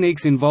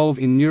techniques involved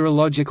in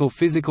neurological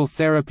physical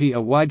therapy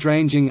are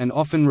wide-ranging and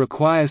often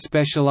require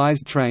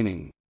specialized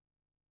training.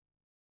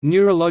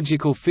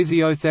 Neurological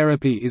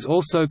physiotherapy is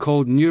also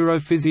called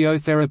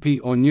neurophysiotherapy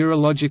or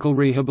neurological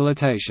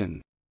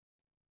rehabilitation.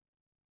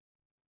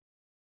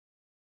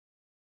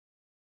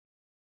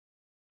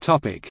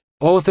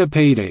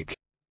 Orthopedic.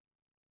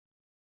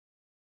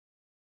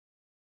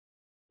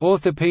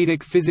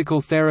 Orthopedic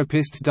physical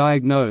therapists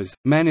diagnose,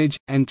 manage,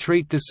 and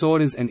treat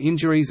disorders and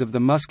injuries of the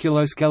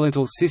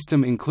musculoskeletal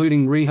system,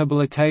 including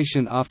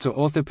rehabilitation after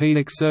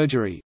orthopedic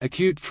surgery,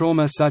 acute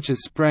trauma such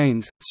as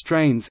sprains,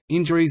 strains,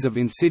 injuries of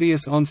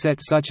insidious onset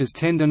such as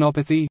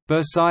tendinopathy,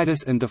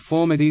 bursitis, and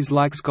deformities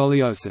like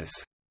scoliosis.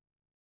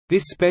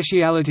 This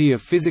specialty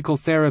of physical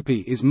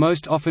therapy is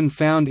most often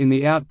found in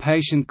the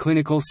outpatient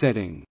clinical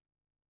setting.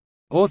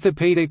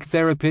 Orthopedic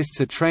therapists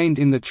are trained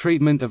in the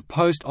treatment of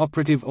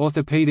post-operative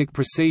orthopedic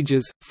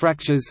procedures,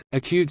 fractures,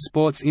 acute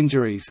sports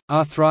injuries,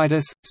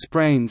 arthritis,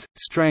 sprains,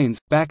 strains,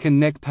 back and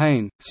neck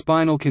pain,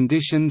 spinal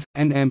conditions,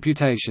 and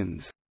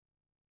amputations.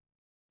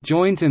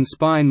 Joint and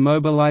spine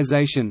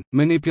mobilization,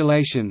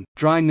 manipulation,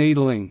 dry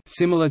needling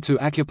similar to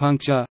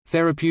acupuncture,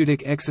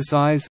 therapeutic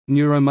exercise,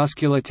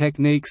 neuromuscular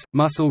techniques,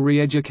 muscle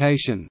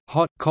re-education,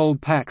 hot,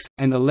 cold packs,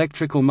 and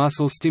electrical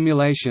muscle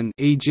stimulation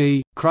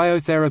e.g.,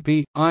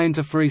 cryotherapy,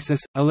 iontophoresis,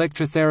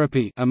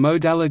 electrotherapy are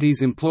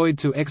modalities employed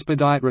to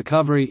expedite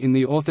recovery in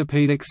the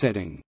orthopedic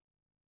setting.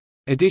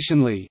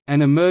 Additionally,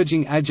 an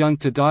emerging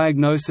adjunct to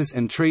diagnosis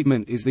and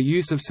treatment is the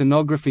use of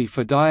sonography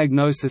for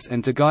diagnosis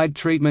and to guide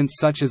treatments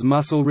such as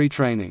muscle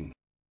retraining.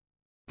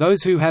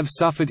 Those who have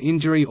suffered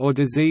injury or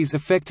disease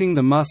affecting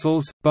the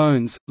muscles,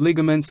 bones,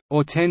 ligaments,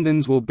 or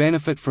tendons will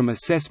benefit from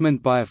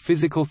assessment by a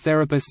physical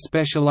therapist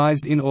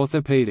specialized in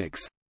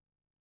orthopedics.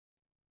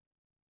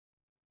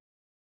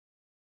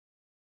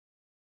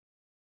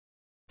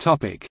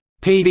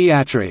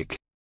 Pediatric.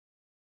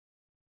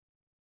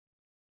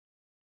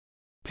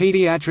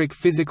 Pediatric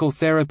physical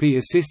therapy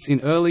assists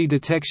in early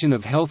detection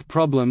of health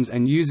problems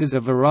and uses a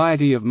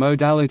variety of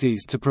modalities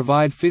to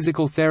provide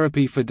physical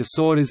therapy for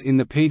disorders in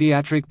the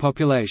pediatric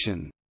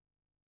population.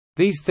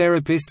 These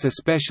therapists are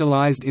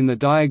specialized in the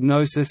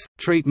diagnosis,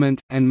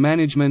 treatment, and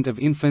management of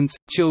infants,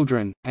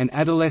 children, and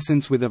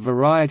adolescents with a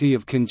variety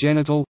of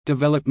congenital,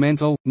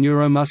 developmental,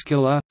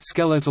 neuromuscular,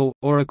 skeletal,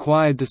 or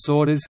acquired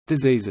disorders,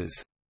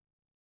 diseases.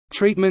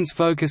 Treatments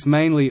focus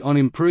mainly on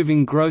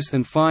improving gross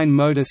and fine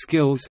motor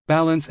skills,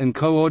 balance and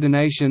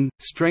coordination,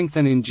 strength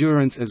and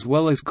endurance, as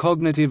well as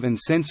cognitive and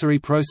sensory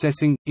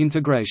processing,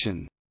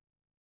 integration.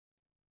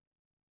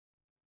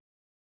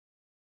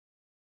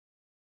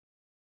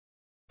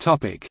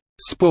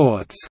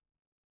 Sports.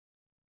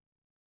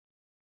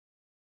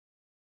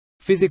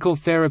 Physical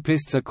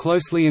therapists are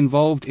closely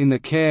involved in the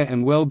care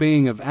and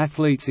well-being of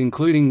athletes,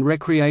 including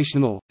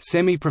recreational,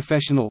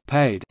 semi-professional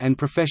 (paid) and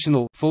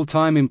professional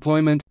full-time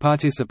employment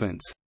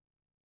participants.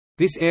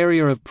 This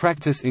area of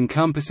practice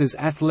encompasses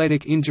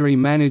athletic injury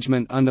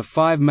management under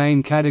 5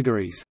 main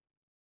categories: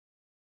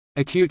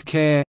 acute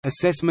care,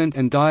 assessment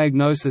and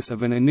diagnosis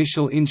of an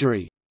initial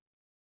injury;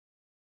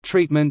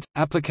 treatment,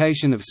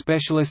 application of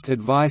specialist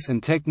advice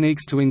and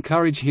techniques to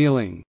encourage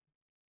healing;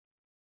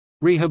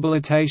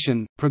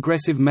 rehabilitation,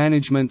 progressive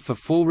management for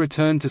full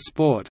return to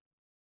sport;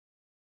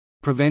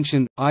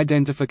 prevention,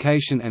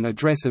 identification and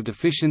address of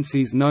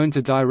deficiencies known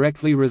to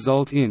directly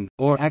result in,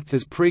 or act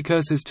as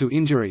precursors to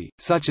injury,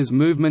 such as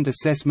movement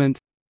assessment;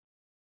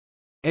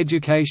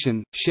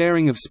 education,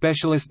 sharing of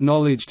specialist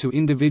knowledge to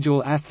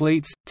individual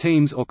athletes,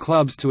 teams or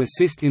clubs to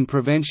assist in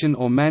prevention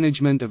or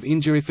management of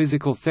injury.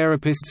 Physical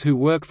therapists who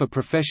work for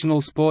professional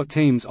sport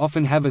teams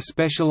often have a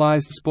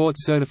specialized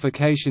sports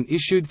certification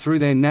issued through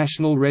their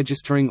national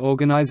registering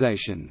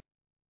organization.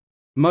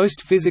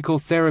 Most physical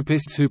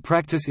therapists who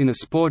practice in a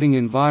sporting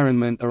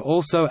environment are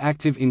also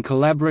active in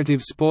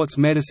collaborative sports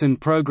medicine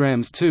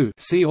programs too.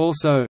 See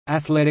also,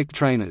 athletic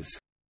trainers.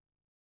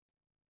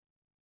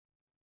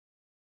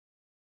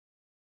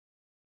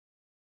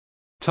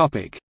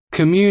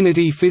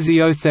 Community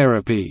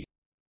physiotherapy.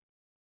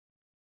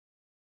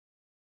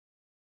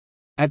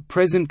 At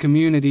present,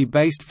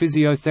 community-based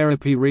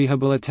physiotherapy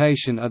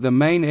rehabilitation are the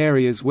main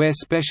areas where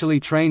specially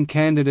trained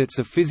candidates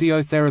of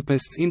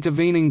physiotherapists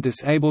intervening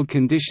disabled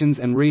conditions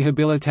and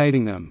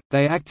rehabilitating them.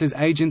 They act as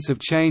agents of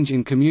change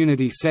in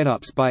community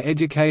setups by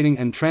educating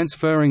and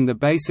transferring the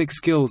basic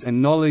skills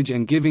and knowledge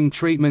and giving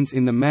treatments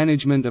in the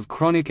management of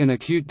chronic and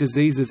acute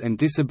diseases and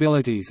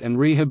disabilities and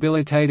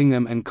rehabilitating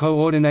them and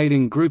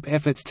coordinating group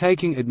efforts,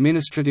 taking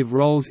administrative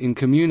roles in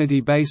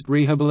community-based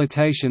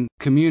rehabilitation.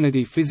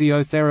 Community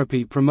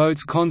physiotherapy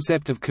promotes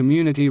concept of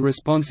community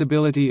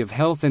responsibility of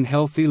health and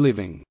healthy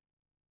living.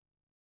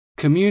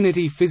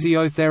 Community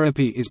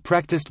physiotherapy is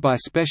practiced by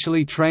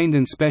specially trained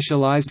and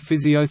specialized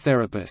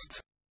physiotherapists.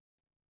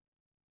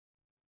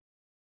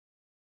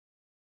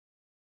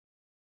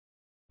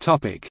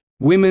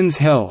 Women's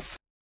health.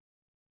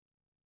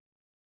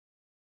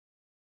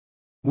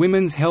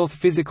 Women's health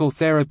physical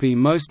therapy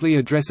mostly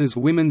addresses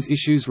women's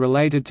issues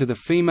related to the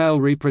female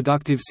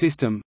reproductive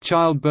system,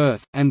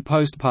 childbirth, and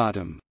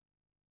postpartum.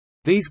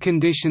 These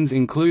conditions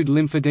include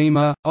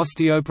lymphedema,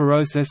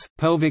 osteoporosis,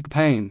 pelvic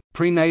pain,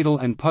 prenatal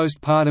and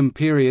postpartum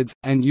periods,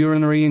 and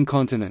urinary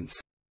incontinence.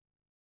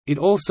 It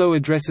also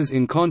addresses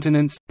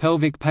incontinence,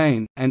 pelvic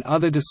pain, and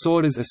other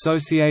disorders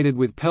associated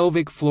with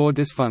pelvic floor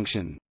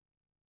dysfunction.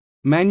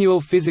 Manual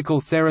physical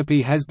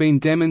therapy has been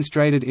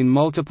demonstrated in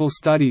multiple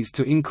studies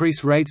to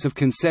increase rates of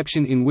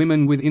conception in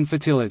women with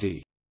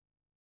infertility.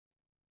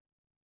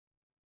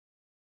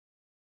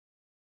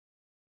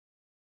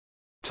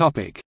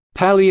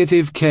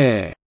 Palliative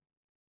care.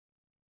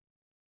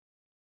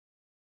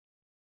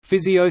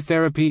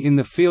 Physiotherapy in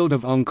the field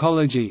of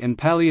oncology and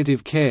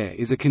palliative care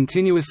is a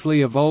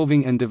continuously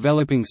evolving and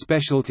developing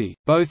specialty,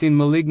 both in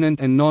malignant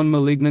and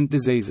non-malignant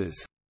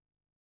diseases.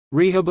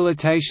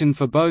 Rehabilitation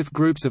for both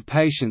groups of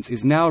patients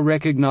is now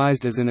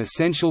recognized as an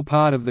essential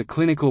part of the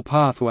clinical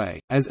pathway.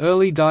 As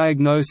early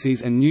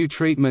diagnoses and new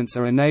treatments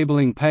are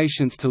enabling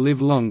patients to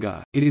live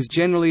longer, it is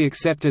generally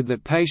accepted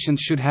that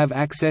patients should have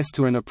access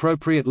to an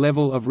appropriate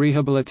level of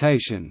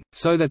rehabilitation,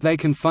 so that they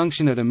can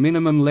function at a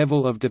minimum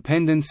level of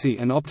dependency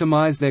and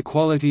optimize their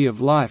quality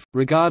of life,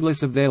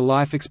 regardless of their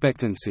life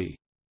expectancy.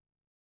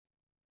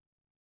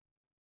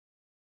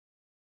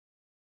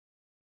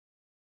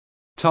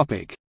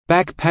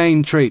 Back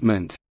pain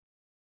treatment.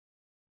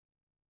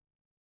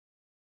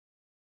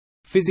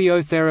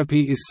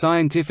 Physiotherapy is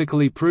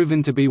scientifically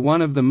proven to be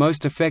one of the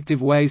most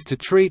effective ways to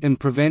treat and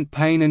prevent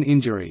pain and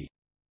injury.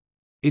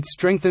 It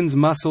strengthens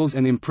muscles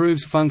and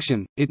improves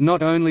function. It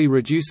not only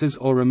reduces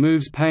or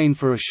removes pain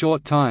for a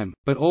short time,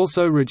 but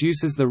also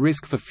reduces the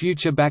risk for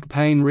future back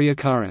pain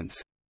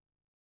reoccurrence.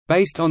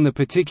 Based on the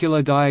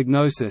particular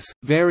diagnosis,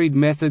 varied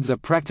methods are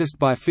practiced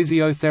by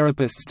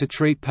physiotherapists to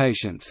treat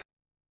patients.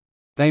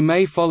 They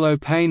may follow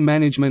pain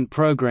management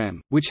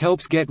program, which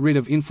helps get rid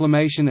of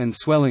inflammation and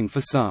swelling for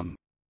some.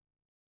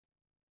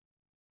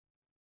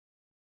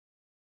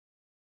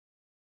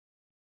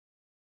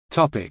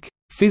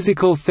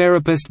 Physical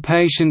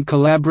therapist-patient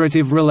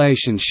collaborative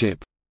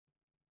relationship.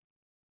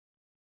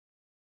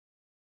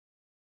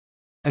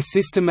 A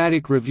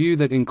systematic review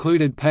that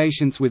included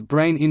patients with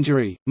brain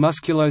injury,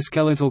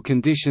 musculoskeletal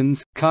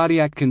conditions,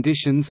 cardiac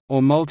conditions,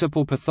 or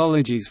multiple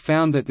pathologies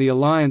found that the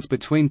alliance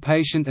between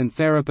patient and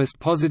therapist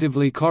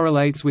positively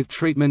correlates with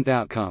treatment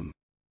outcome.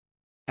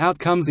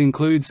 Outcomes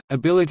includes,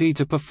 ability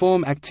to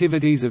perform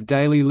activities of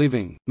daily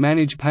living,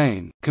 manage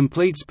pain,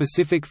 complete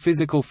specific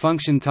physical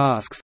function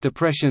tasks,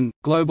 depression,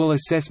 global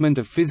assessment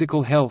of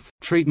physical health,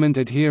 treatment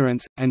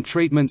adherence, and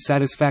treatment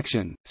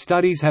satisfaction.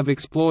 Studies have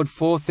explored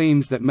 4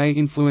 themes that may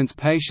influence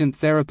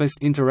patient-therapist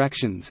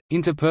interactions: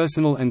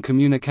 interpersonal and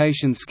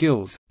communication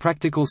skills,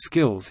 practical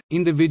skills,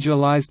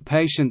 individualized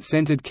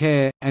patient-centered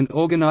care, and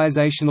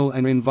organizational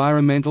and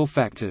environmental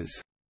factors.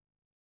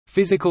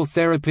 Physical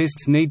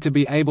therapists need to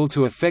be able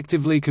to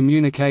effectively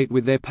communicate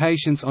with their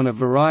patients on a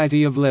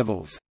variety of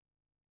levels.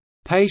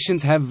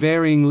 Patients have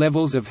varying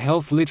levels of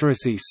health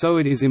literacy, so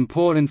it is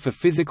important for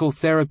physical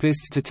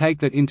therapists to take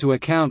that into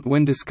account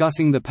when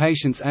discussing the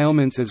patient's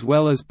ailments as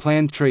well as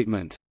planned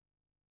treatment.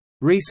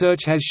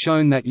 Research has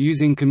shown that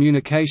using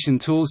communication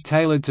tools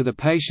tailored to the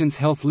patient's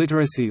health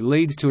literacy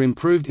leads to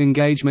improved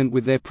engagement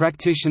with their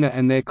practitioner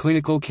and their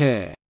clinical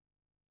care.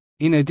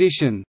 In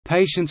addition,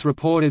 patients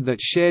reported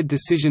that shared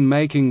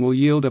decision-making will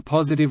yield a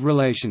positive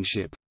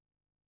relationship.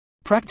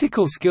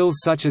 Practical skills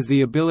such as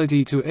the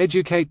ability to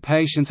educate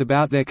patients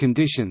about their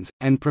conditions,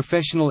 and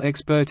professional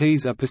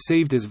expertise are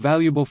perceived as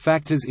valuable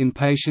factors in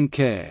patient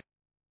care.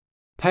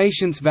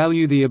 Patients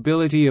value the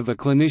ability of a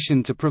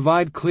clinician to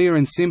provide clear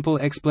and simple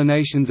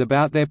explanations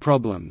about their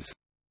problems.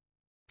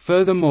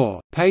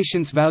 Furthermore,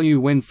 patients value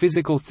when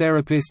physical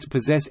therapists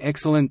possess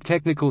excellent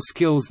technical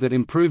skills that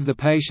improve the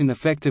patient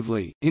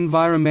effectively.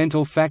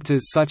 Environmental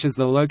factors such as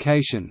the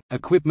location,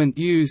 equipment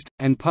used,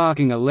 and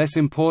parking are less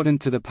important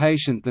to the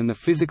patient than the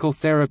physical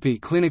therapy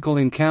clinical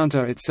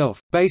encounter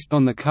itself. Based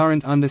on the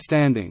current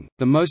understanding,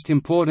 the most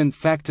important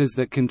factors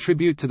that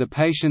contribute to the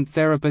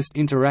patient-therapist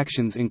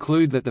interactions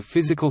include that the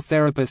physical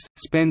therapist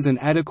spends an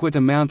adequate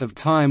amount of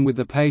time with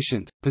the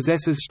patient,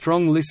 possesses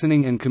strong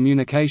listening and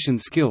communication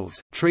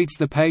skills, treats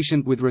the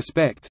patient with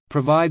respect,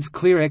 provides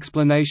clear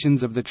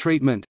explanations of the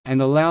treatment,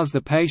 and allows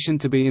the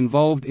patient to be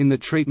involved in the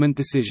treatment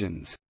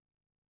decisions.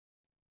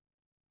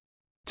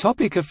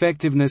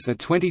 Effectiveness. A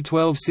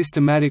 2012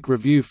 systematic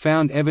review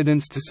found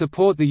evidence to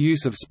support the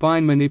use of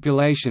spine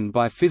manipulation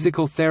by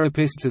physical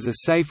therapists as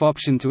a safe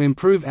option to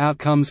improve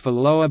outcomes for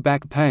lower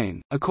back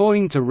pain.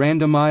 According to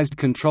randomized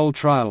control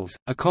trials,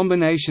 a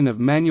combination of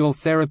manual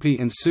therapy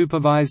and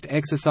supervised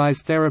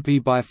exercise therapy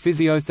by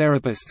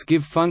physiotherapists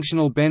give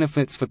functional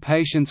benefits for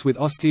patients with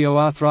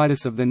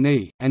osteoarthritis of the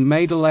knee, and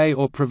may delay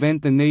or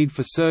prevent the need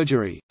for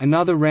surgery.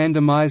 Another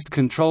randomized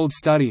controlled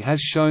study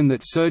has shown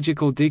that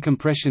surgical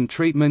decompression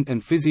treatment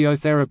and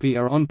physiotherapy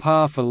are on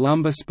par for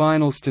lumbar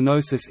spinal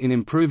stenosis in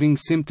improving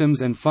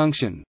symptoms and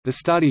function. The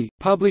study,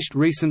 published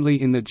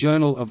recently in the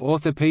Journal of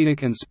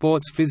Orthopedic and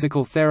Sports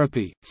Physical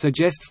Therapy,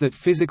 suggests that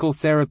physical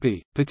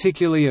therapy,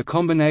 particularly a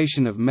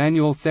combination of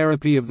manual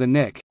therapy of the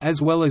neck, as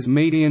well as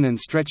median and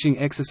stretching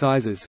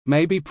exercises,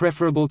 may be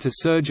preferable to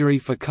surgery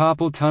for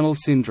carpal tunnel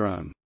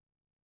syndrome.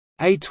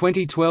 A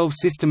 2012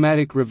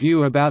 systematic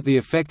review about the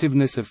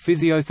effectiveness of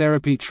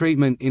physiotherapy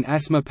treatment in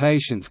asthma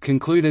patients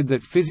concluded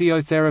that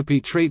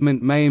physiotherapy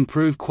treatment may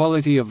improve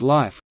quality of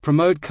life,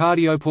 promote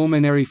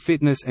cardiopulmonary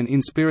fitness and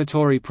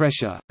inspiratory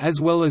pressure, as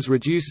well as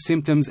reduce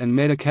symptoms and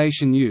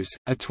medication use.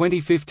 A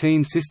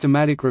 2015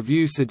 systematic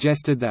review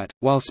suggested that,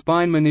 while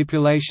spine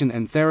manipulation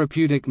and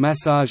therapeutic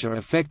massage are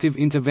effective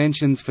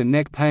interventions for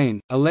neck pain,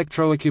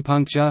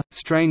 electroacupuncture,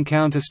 strain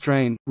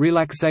counterstrain,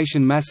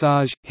 relaxation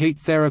massage, heat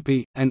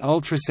therapy, and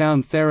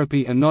ultrasound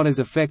therapy are not as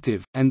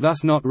effective, and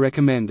thus not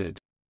recommended.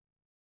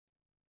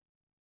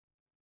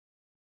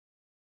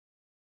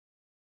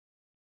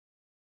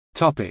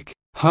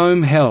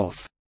 Home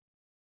health.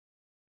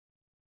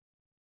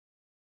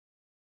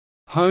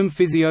 Home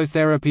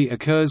physiotherapy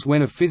occurs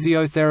when a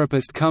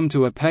physiotherapist comes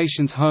to a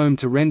patient's home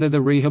to render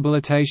the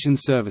rehabilitation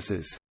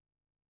services.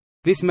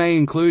 This may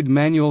include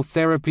manual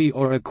therapy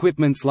or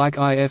equipments like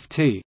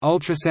IFT.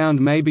 Ultrasound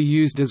may be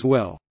used as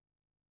well.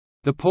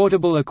 The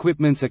portable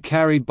equipments are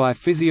carried by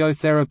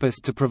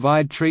physiotherapists to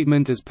provide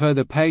treatment as per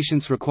the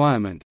patient's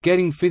requirement.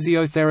 Getting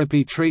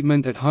physiotherapy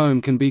treatment at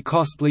home can be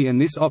costly, and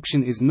this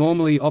option is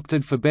normally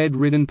opted for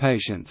bed-ridden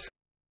patients.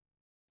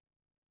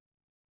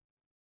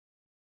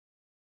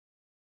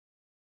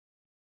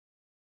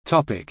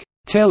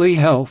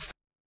 Telehealth.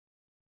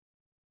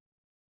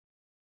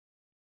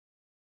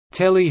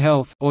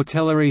 Telehealth or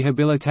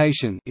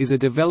telerehabilitation is a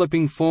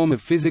developing form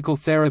of physical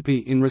therapy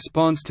in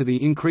response to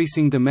the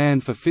increasing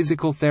demand for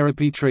physical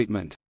therapy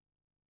treatment.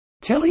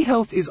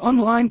 Telehealth is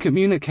online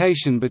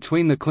communication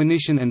between the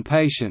clinician and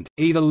patient,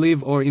 either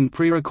live or in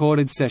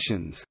pre-recorded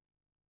sessions.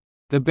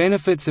 The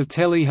benefits of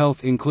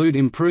telehealth include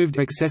improved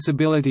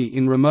accessibility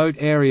in remote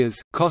areas,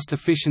 cost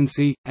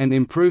efficiency, and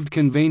improved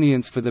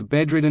convenience for the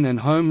bedridden and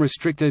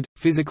home-restricted,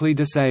 physically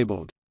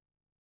disabled.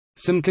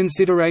 Some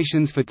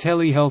considerations for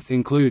telehealth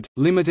include,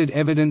 limited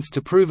evidence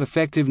to prove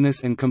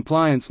effectiveness and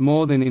compliance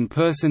more than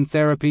in-person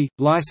therapy,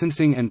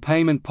 licensing and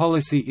payment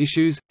policy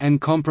issues,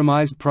 and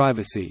compromised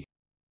privacy.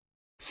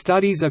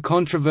 Studies are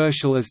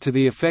controversial as to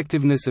the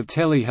effectiveness of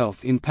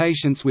telehealth in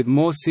patients with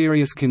more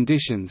serious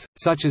conditions,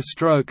 such as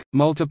stroke,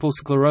 multiple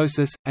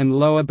sclerosis, and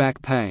lower back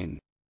pain.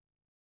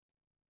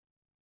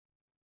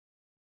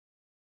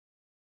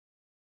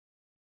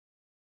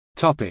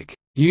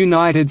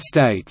 United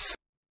States.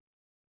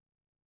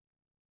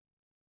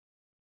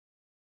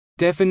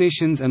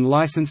 Definitions and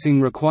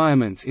licensing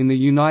requirements in the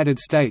United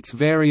States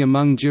vary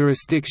among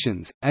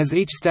jurisdictions, as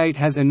each state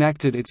has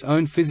enacted its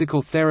own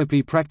Physical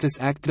Therapy Practice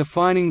Act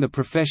defining the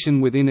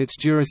profession within its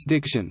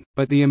jurisdiction,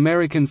 but the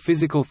American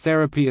Physical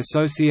Therapy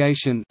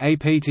Association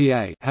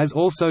 (APTA) has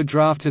also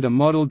drafted a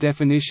model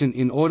definition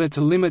in order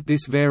to limit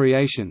this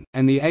variation,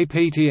 and the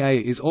APTA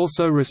is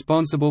also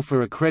responsible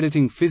for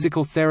accrediting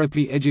physical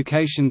therapy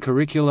education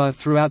curricula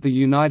throughout the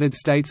United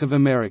States of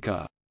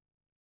America.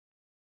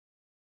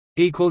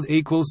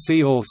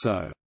 See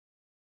also